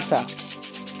 Balagiata.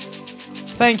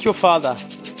 Thank you, Father.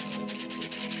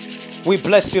 We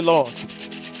bless you, Lord.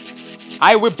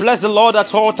 I will bless the Lord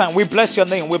at all times. We bless your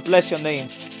name. We bless your name.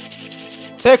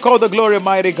 Take all the glory,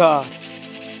 mighty God.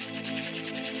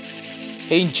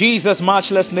 In Jesus'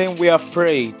 matchless name we have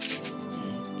prayed.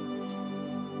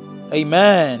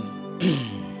 Amen.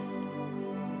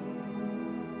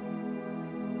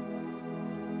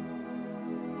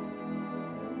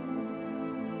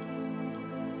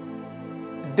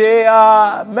 There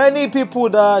are many people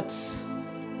that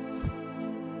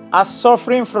are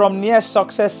suffering from near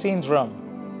success syndrome.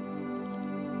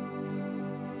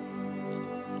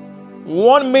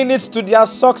 1 minute to their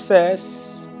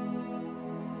success,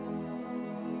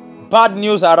 bad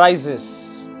news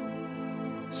arises.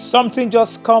 Something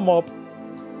just come up,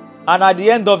 and at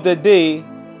the end of the day,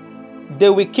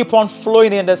 they will keep on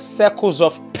flowing in the circles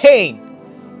of pain.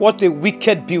 What a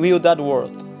wicked, bewildered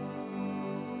world.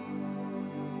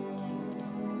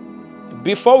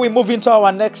 Before we move into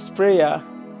our next prayer,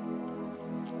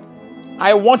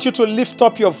 I want you to lift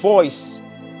up your voice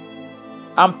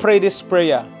and pray this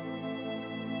prayer.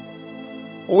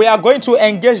 We are going to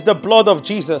engage the blood of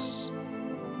Jesus,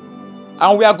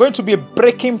 and we are going to be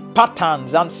breaking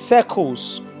patterns and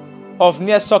circles of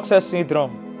near success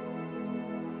syndrome.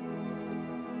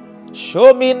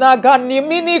 Show me nagani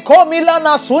mini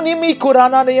komilana sunimi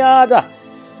kurananiada.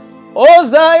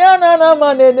 Ozayana na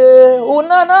manene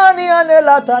unanani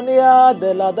anelatania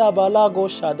de la dabalago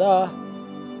shada.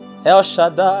 El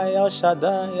Shaddai, El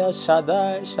Shaddai, El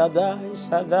Shaddai, Shaddai,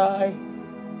 Shaddai.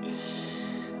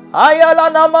 Ayala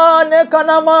namane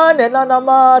kanamane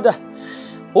nanamada.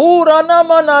 Ura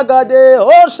namanagade,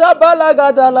 O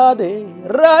Shabalagadalade,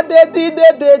 Rade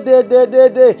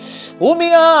de.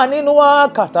 Umiani nua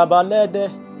katabalede,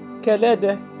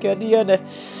 kelede, kediede,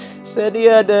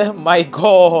 sediede, my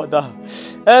God.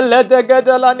 Elede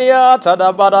gedelania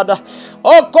tadabarada.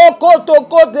 Okoko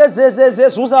toko de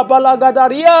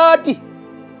Zuzabalagadariati.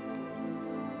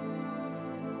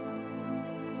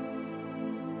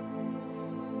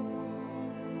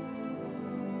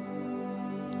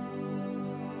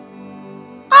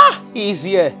 He's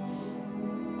here.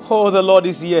 Oh, the Lord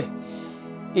is here.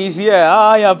 He's here.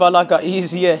 Ayabalaga.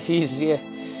 He's here. He's here.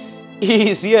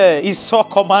 He's here. He's so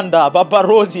commander.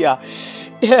 Babarodia.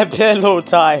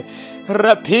 Ebelotai.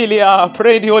 Rapilia.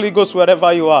 Pray the Holy Ghost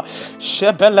wherever you are.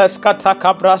 Shebeles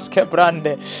katakabraske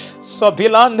brande.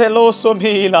 Sobilande lo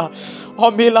somila.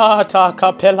 Omilata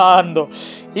capelando.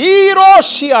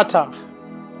 Hiroshiata.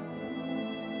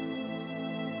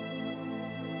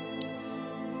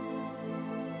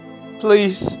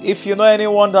 Please, if you know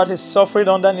anyone that is suffering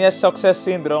under near success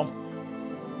syndrome,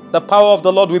 the power of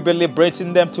the Lord will be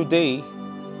liberating them today.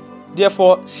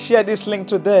 Therefore, share this link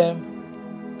to them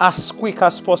as quick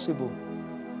as possible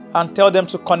and tell them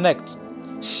to connect.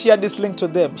 Share this link to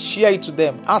them. Share it to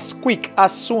them as quick,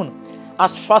 as soon,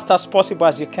 as fast as possible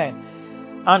as you can.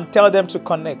 And tell them to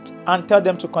connect. And tell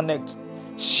them to connect.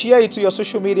 Share it to your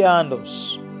social media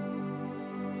handles.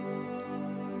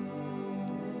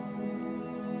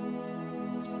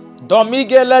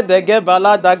 Domigele de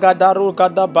gebala dagadaru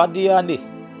kada badiani.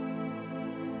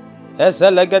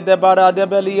 Ezelege de bara de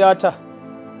beliata.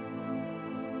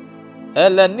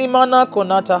 Elenimana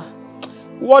konata.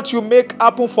 What you make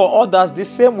happen for others, the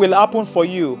same will happen for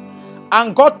you.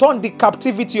 And God turned the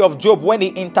captivity of Job when he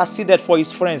interceded for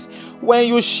his friends. When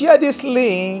you share this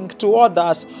link to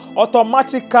others,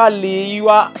 automatically you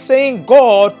are saying,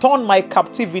 God, turn my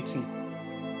captivity.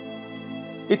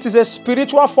 It is a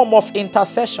spiritual form of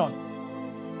intercession.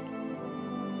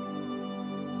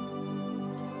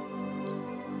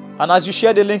 And as you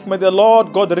share the link, may the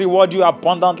Lord God reward you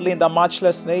abundantly in the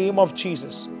matchless name of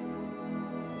Jesus.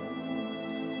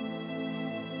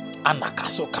 And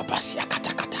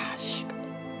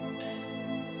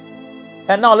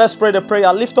now let's pray the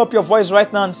prayer. Lift up your voice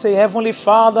right now and say, Heavenly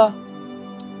Father,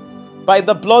 by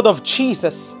the blood of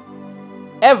Jesus,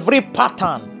 every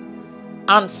pattern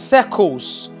and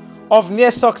circles of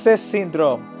near success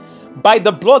syndrome, by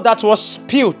the blood that was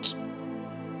spilled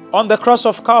on the cross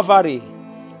of Calvary,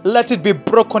 let it be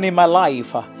broken in my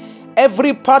life.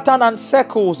 Every pattern and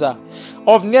circles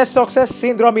of near success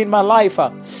syndrome in my life,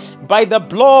 by the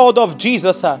blood of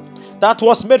Jesus that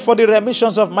was made for the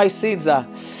remissions of my sins,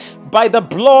 by the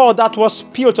blood that was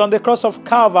spilled on the cross of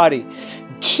Calvary,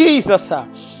 Jesus,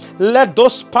 let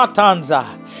those patterns,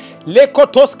 let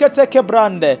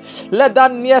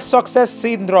that near success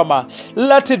syndrome,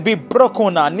 let it be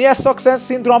broken. Near success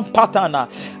syndrome pattern.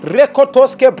 Say,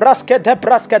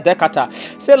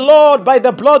 Lord, by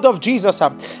the blood of Jesus,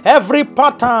 every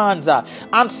patterns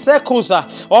and circles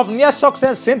of near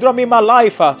success syndrome in my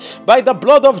life, by the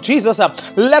blood of Jesus,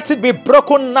 let it be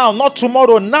broken now, not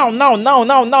tomorrow.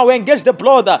 Now. Engage the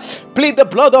blood. Plead the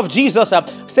blood of Jesus.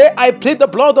 Say, I plead the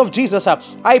blood of Jesus.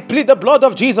 I plead the blood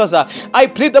of Jesus. I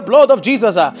plead the blood of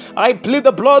Jesus. I plead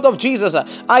the blood of Jesus.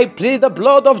 I plead the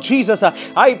blood of Jesus.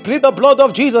 I plead the blood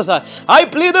of Jesus. I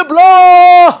plead the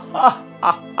blood.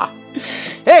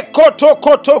 Ekoto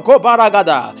koto go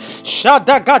baragada.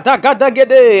 Shada gada gada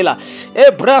gedela.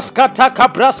 Ebraskata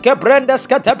kabraske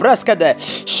brendeskete breskede.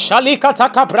 Shalikata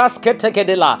kabraske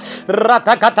tekedela.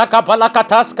 Ratakata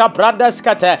kabalakataska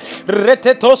brandeskete.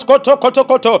 Retetosko tokoto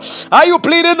koto. Are you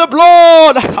pleading the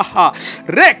blood?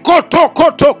 Rekoto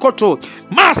koto koto.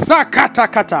 Masakata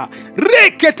kata.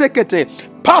 Reketekete.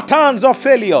 Patterns of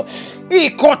failure,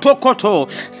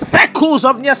 circles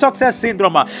of near success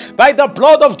syndrome, by the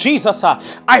blood of Jesus,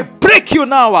 I break you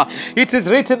now. It is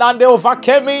written, and they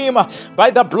overcame him by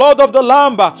the blood of the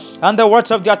Lamb and the words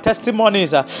of their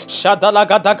testimonies. By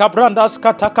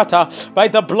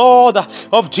the blood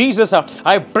of Jesus,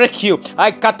 I break you.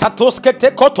 I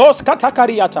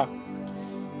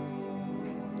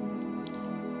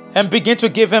and begin to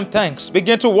give him thanks.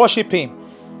 Begin to worship him.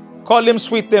 Call him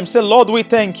sweet name. Say, Lord, we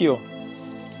thank you.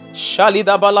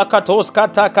 Shalida balakatoska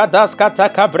takadaska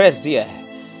takabrezdie.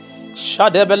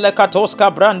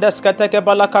 Shadebelekatoska brandeska teke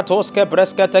balakatoske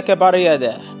breska teke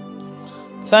bariede.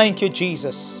 Thank you,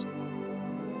 Jesus.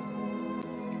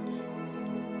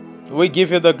 We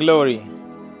give you the glory.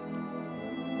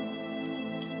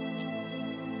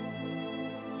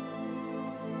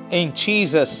 In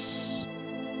Jesus'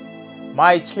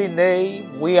 mighty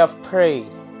name we have prayed.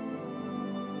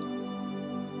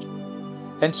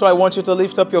 And so I want you to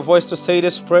lift up your voice to say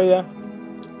this prayer.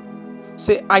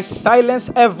 Say, I silence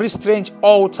every strange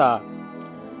altar,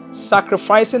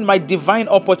 sacrificing my divine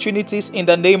opportunities in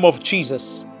the name of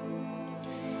Jesus.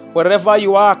 Wherever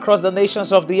you are across the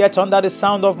nations of the earth under the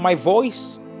sound of my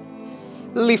voice,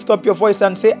 lift up your voice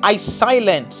and say, I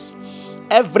silence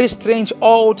every strange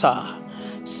altar,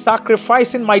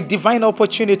 sacrificing my divine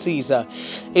opportunities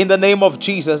in the name of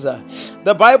Jesus.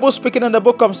 The Bible speaking in the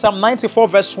book of Psalm 94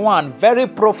 verse 1, very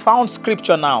profound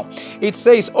scripture now. It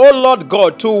says, O Lord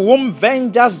God, to whom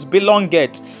vengeance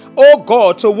belongeth, O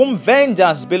God, to whom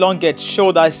vengeance belongeth,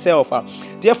 show thyself.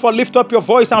 Therefore, lift up your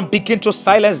voice and begin to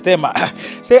silence them.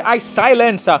 Say, I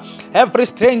silence every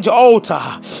strange altar,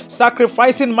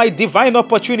 sacrificing my divine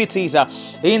opportunities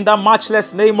in the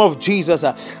matchless name of Jesus.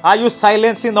 Are you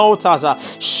silencing altars?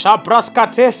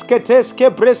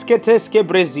 Shabraskateske bresketeske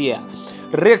brezia.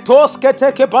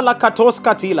 Retosketeke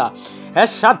balakatoskatila.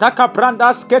 Eshadaka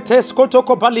brandasketeko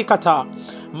toko balikata.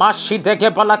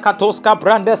 Mashidege balakatoska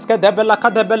brandeske debelaka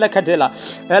debelekadela.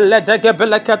 Eledege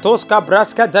belekatoska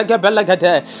braske dege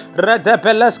belegade.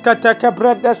 Redebeleske teke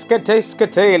brandeske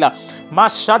tesketela.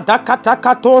 Mashadaka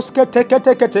takatoske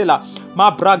teketela.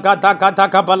 Ma bragada gada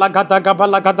gabala gada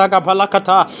gabala gada gabala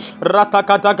kata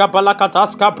ratakada gabala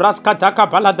kataska braska taka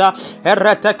balada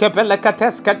ereteke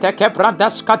belekateske teke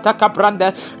brandaska taka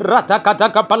brande ratakada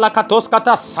gabala katoska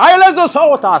ta. Silence those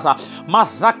altars.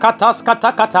 Mazakataska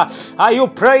takata. Are you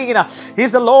praying?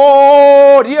 Is the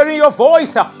Lord hearing your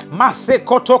voice?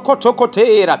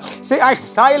 Masekotokotokotera. Say, I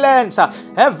silence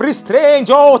every strange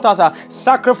altars,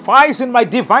 sacrificing my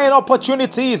divine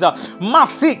opportunities.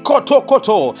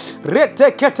 Masikotokoto.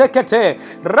 Retekete,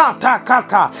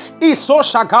 ratakata,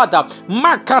 isoshagada,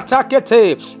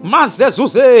 makatakete,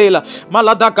 mazezuzela,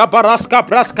 maladaga baraska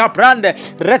braska brande,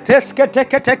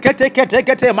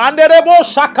 reteskete, manderebo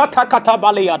shakatakata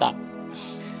baliada.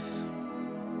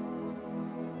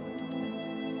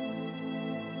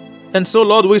 And so,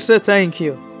 Lord, we say thank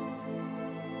you.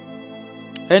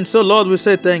 And so, Lord, we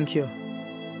say thank you.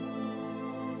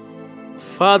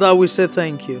 Father, we say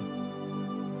thank you.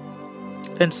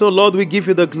 And so, Lord, we give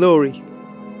you the glory.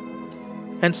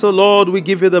 And so, Lord, we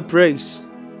give you the praise.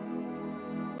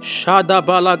 Shada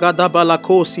balagada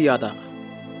balakosiada.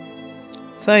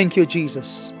 Thank you,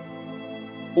 Jesus.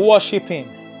 Worship him.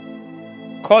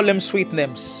 Call him sweet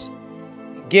names.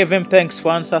 Give him thanks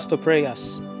for answers to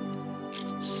prayers.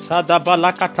 Sada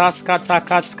balakataska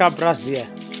takaska brazia.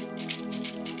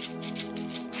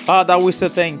 Father, we say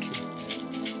thank you.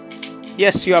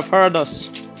 Yes, you have heard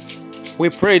us. We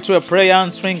pray to a prayer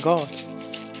answering God.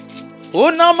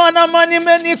 Unamana mani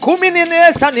meni kumini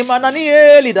nesa ni manani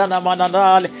eli dana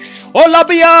manadale.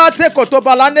 Olabiate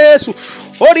kotobalanesu.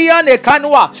 Oriane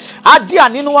kanwa. Adia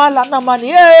ninwa la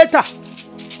namanieta.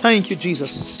 Thank you,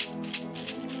 Jesus.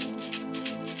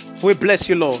 We bless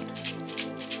you, Lord.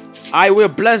 I will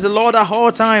bless the Lord at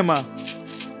all time.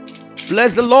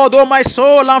 Bless the Lord, O my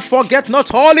soul, and forget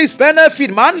not all his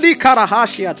benefit. Mandi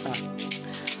karahashiata.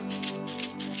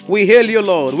 We hail you,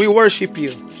 Lord. We worship you.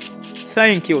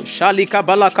 Thank you. Shalika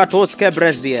balakatoske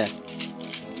brezdia.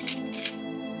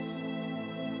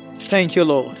 Thank you,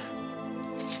 Lord.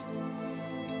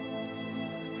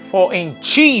 For in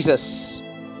Jesus'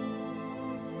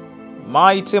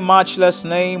 mighty, matchless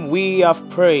name we have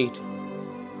prayed.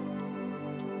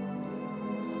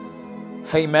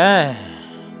 Amen.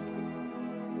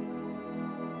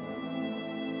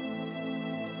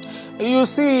 You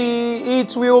see,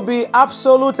 it will be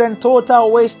absolute and total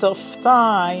waste of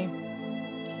time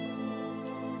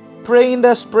praying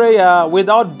this prayer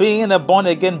without being a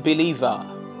born-again believer.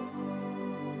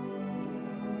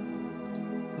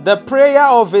 The prayer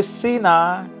of a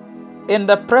sinner in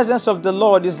the presence of the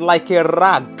Lord is like a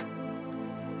rag.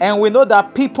 And we know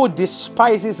that people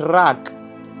despise this rag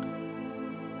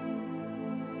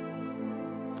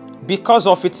because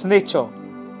of its nature.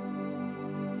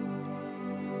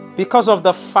 Because of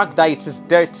the fact that it is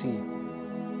dirty.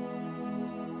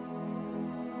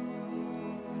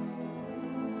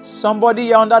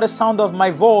 Somebody under the sound of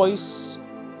my voice,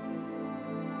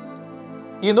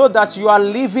 you know that you are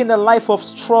living a life of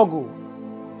struggle.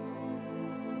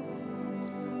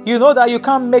 You know that you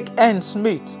can't make ends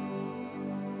meet.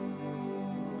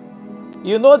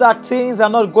 You know that things are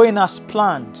not going as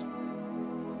planned.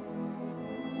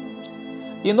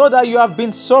 You know that you have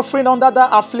been suffering under that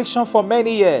affliction for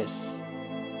many years.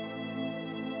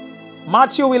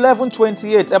 Matthew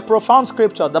 11:28, a profound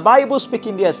scripture. The Bible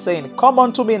speaking there saying, "Come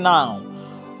unto me now,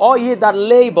 all ye that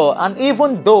labor, and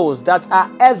even those that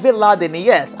are heavy laden,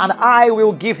 yes, and I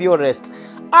will give you rest."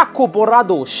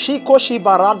 Akuborado, shiko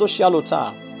shibarado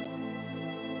shalota.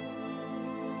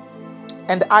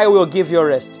 And I will give you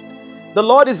rest. The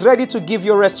Lord is ready to give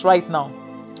you rest right now.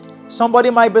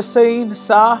 Somebody might be saying,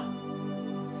 "Sir,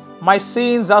 my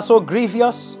sins are so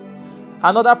grievous."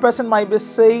 Another person might be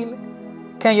saying,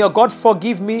 "Can your God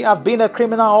forgive me? I've been a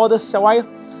criminal all this while."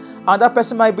 Another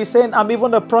person might be saying, "I'm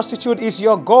even a prostitute. Is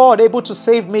your God able to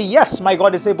save me?" Yes, my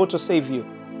God is able to save you.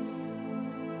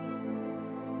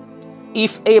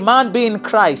 If a man be in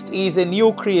Christ, he is a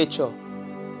new creature.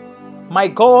 My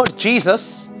God,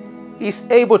 Jesus, is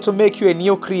able to make you a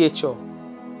new creature.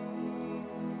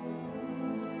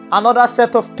 Another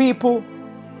set of people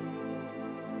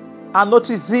are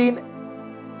noticing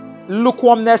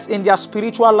lukewarmness in their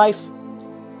spiritual life.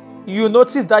 You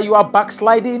notice that you are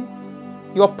backsliding.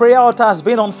 Your prayer altar has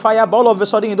been on fire, but all of a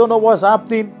sudden you don't know what's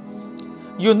happening.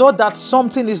 You know that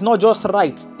something is not just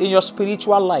right in your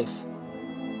spiritual life.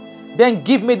 Then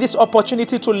give me this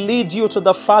opportunity to lead you to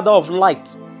the Father of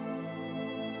light.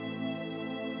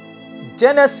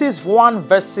 Genesis 1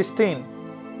 verse 16.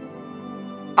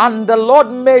 "And the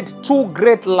Lord made two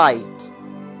great lights,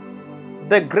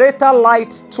 the greater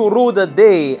light to rule the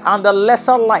day, and the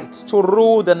lesser light to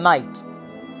rule the night."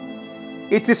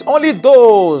 It is only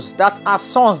those that are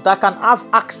sons that can have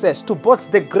access to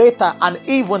both the greater and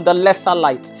even the lesser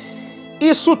light.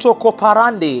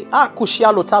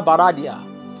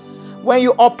 When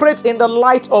you operate in the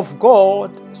light of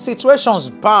God, situations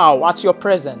bow at your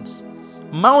presence.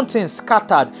 Mountains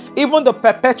scattered. Even the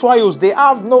perpetuals, they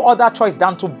have no other choice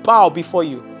than to bow before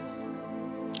you.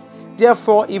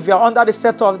 Therefore, if you are under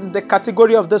the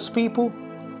category of these people,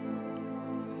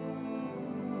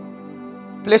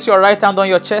 place your right hand on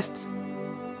your chest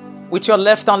with your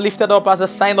left hand lifted up as a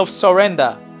sign of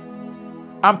surrender,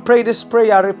 and pray this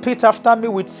prayer. Repeat after me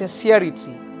with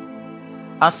sincerity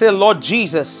and say, "Lord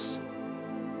Jesus,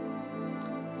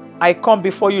 I come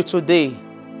before you today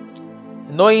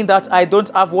knowing that I don't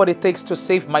have what it takes to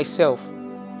save myself.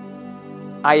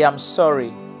 I am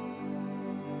sorry.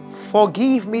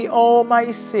 Forgive me all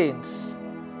my sins.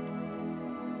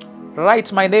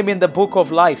 Write my name in the book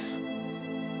of life.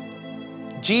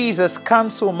 Jesus,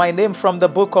 cancel my name from the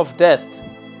book of death.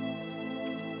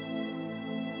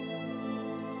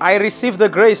 I receive the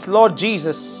grace, Lord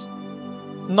Jesus,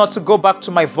 not to go back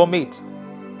to my vomit.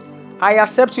 I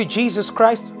accept you, Jesus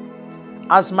Christ,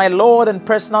 as my Lord and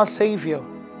personal Savior.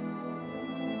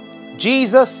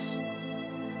 Jesus,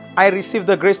 I receive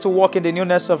the grace to walk in the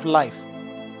newness of life.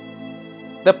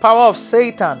 The power of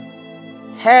Satan,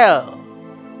 hell,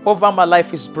 over my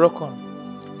life is broken.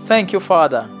 Thank you,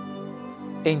 Father.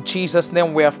 In Jesus'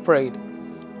 name we have prayed."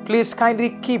 Please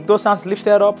kindly keep those hands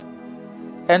lifted up.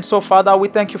 And so, Father, we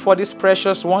thank you for these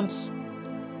precious ones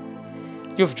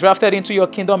you've drafted into your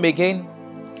kingdom again.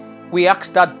 We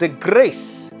ask that the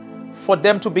grace for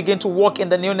them to begin to walk in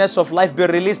the newness of life be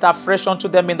released afresh unto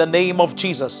them in the name of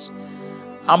Jesus.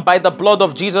 And by the blood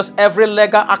of Jesus, every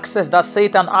legal access that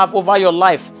Satan have over your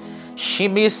life,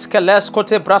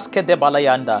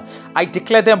 I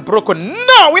declare them broken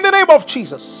now in the name of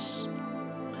Jesus.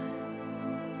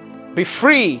 Be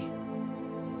free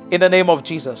in the name of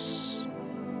Jesus.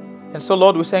 And so,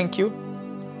 Lord, we thank you.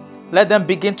 Let them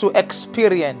begin to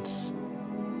experience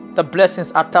the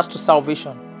blessings attached to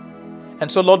salvation. And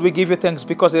so, Lord, we give you thanks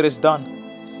because it is done.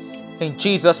 In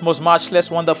Jesus' most matchless,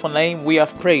 wonderful name, we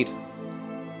have prayed.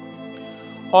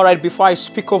 All right, before I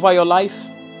speak over your life,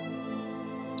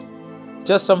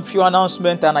 just some few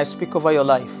announcements and I speak over your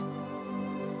life.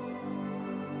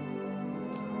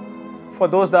 For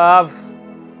those that have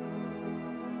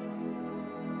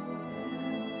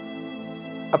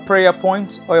a prayer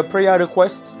point or a prayer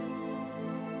request,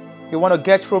 you want to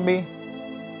get through me,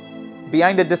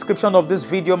 behind the description of this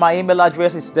video, my email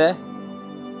address is there.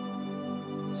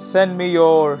 Send me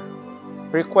your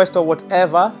request or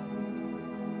whatever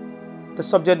the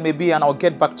subject may be, and I'll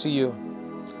get back to you.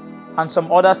 And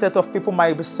some other set of people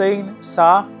might be saying,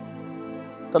 sir,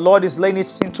 the Lord is laying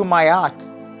it into my heart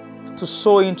to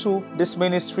sow into this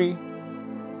ministry.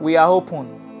 We are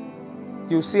open.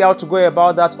 You see how to go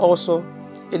about that also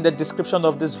in the description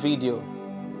of this video.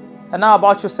 And now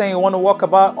about you saying you want to work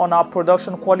about on our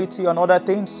production quality and other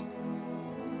things,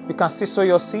 you can still sow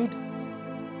your seed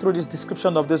through this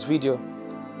description of this video.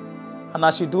 And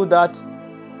as you do that,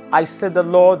 I see the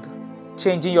Lord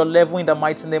changing your level in the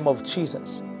mighty name of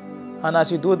Jesus. And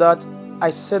as you do that,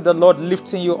 I see the Lord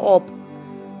lifting you up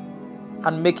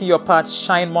and making your path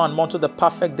shine more and more to the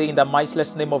perfect day in the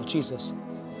mightiest name of Jesus.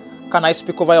 Can I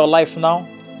speak over your life now?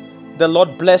 The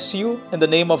Lord bless you in the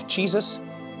name of Jesus.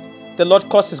 The Lord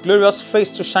cause His glorious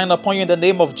face to shine upon you in the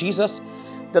name of Jesus.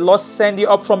 The Lord send you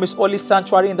up from His holy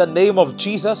sanctuary in the name of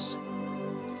Jesus.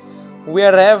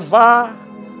 Where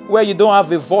you don't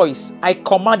have a voice, I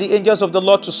command the angels of the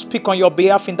Lord to speak on your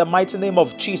behalf in the mighty name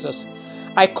of Jesus.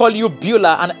 I call you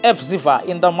Beulah and Hephzibah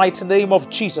in the mighty name of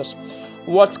Jesus.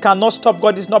 What cannot stop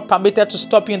God is not permitted to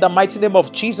stop you in the mighty name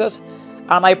of Jesus.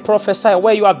 And I prophesy,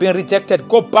 where you have been rejected,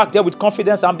 go back there with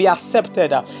confidence and be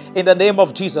accepted in the name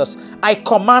of Jesus. I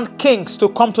command kings to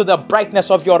come to the brightness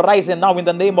of your rising now in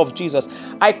the name of Jesus.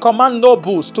 I command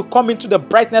nobles to come into the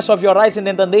brightness of your rising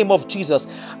in the name of Jesus.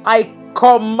 I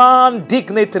command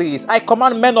dignitaries, I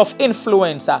command men of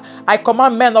influence, I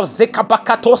command men of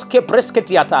Zekabakatoske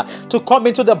Bresketiata to come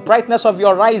into the brightness of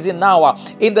your rising now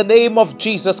in the name of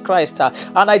Jesus Christ.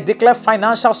 And I declare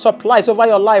financial supplies over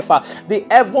your life. The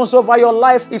heavens over your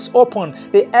life is open.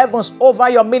 The heavens over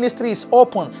your ministry is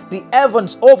open. The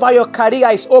heavens over your career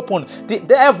is open.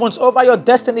 The heavens over your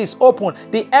destiny is open.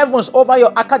 The heavens over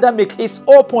your academic is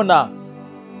open.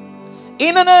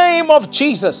 In the name of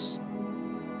Jesus.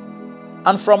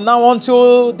 And from now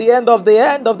until the end of the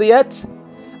earth,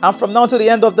 and from now to the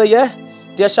end of the year,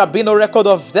 there shall be no record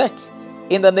of death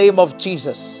in the name of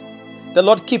Jesus. The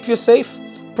Lord keep you safe,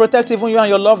 protect even you and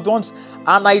your loved ones,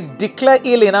 and I declare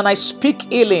healing and I speak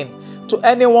healing to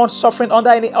anyone suffering under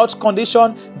any health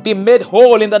condition. Be made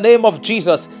whole in the name of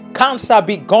Jesus. Cancer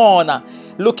be gone.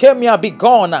 Leukemia be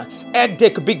gone.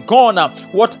 Headache be gone.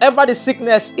 Whatever the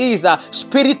sickness is,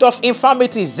 spirit of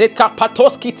infirmity,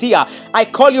 Zekapatoskitia, I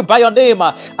call you by your name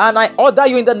and I order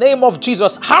you in the name of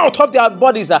Jesus out of their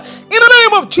bodies in the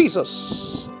name of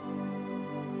Jesus.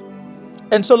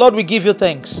 And so, Lord, we give you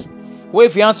thanks.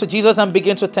 Wave your hands to Jesus and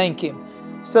begin to thank Him.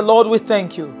 Say, Lord, we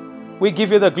thank you. We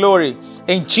give you the glory.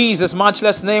 In Jesus'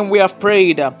 matchless name we have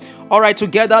prayed. All right,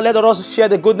 together, let us share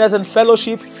the goodness and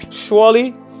fellowship.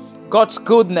 Surely God's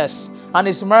goodness and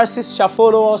His mercies shall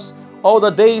follow us all the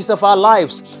days of our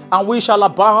lives, and we shall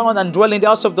abound and dwell in the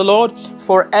house of the Lord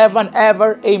forever and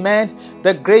ever. Amen.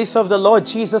 The grace of the Lord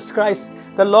Jesus Christ,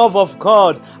 the love of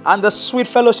God, and the sweet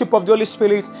fellowship of the Holy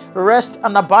Spirit rest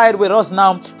and abide with us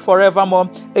now forevermore.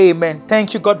 Amen.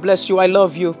 Thank you. God bless you. I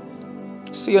love you.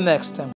 See you next time.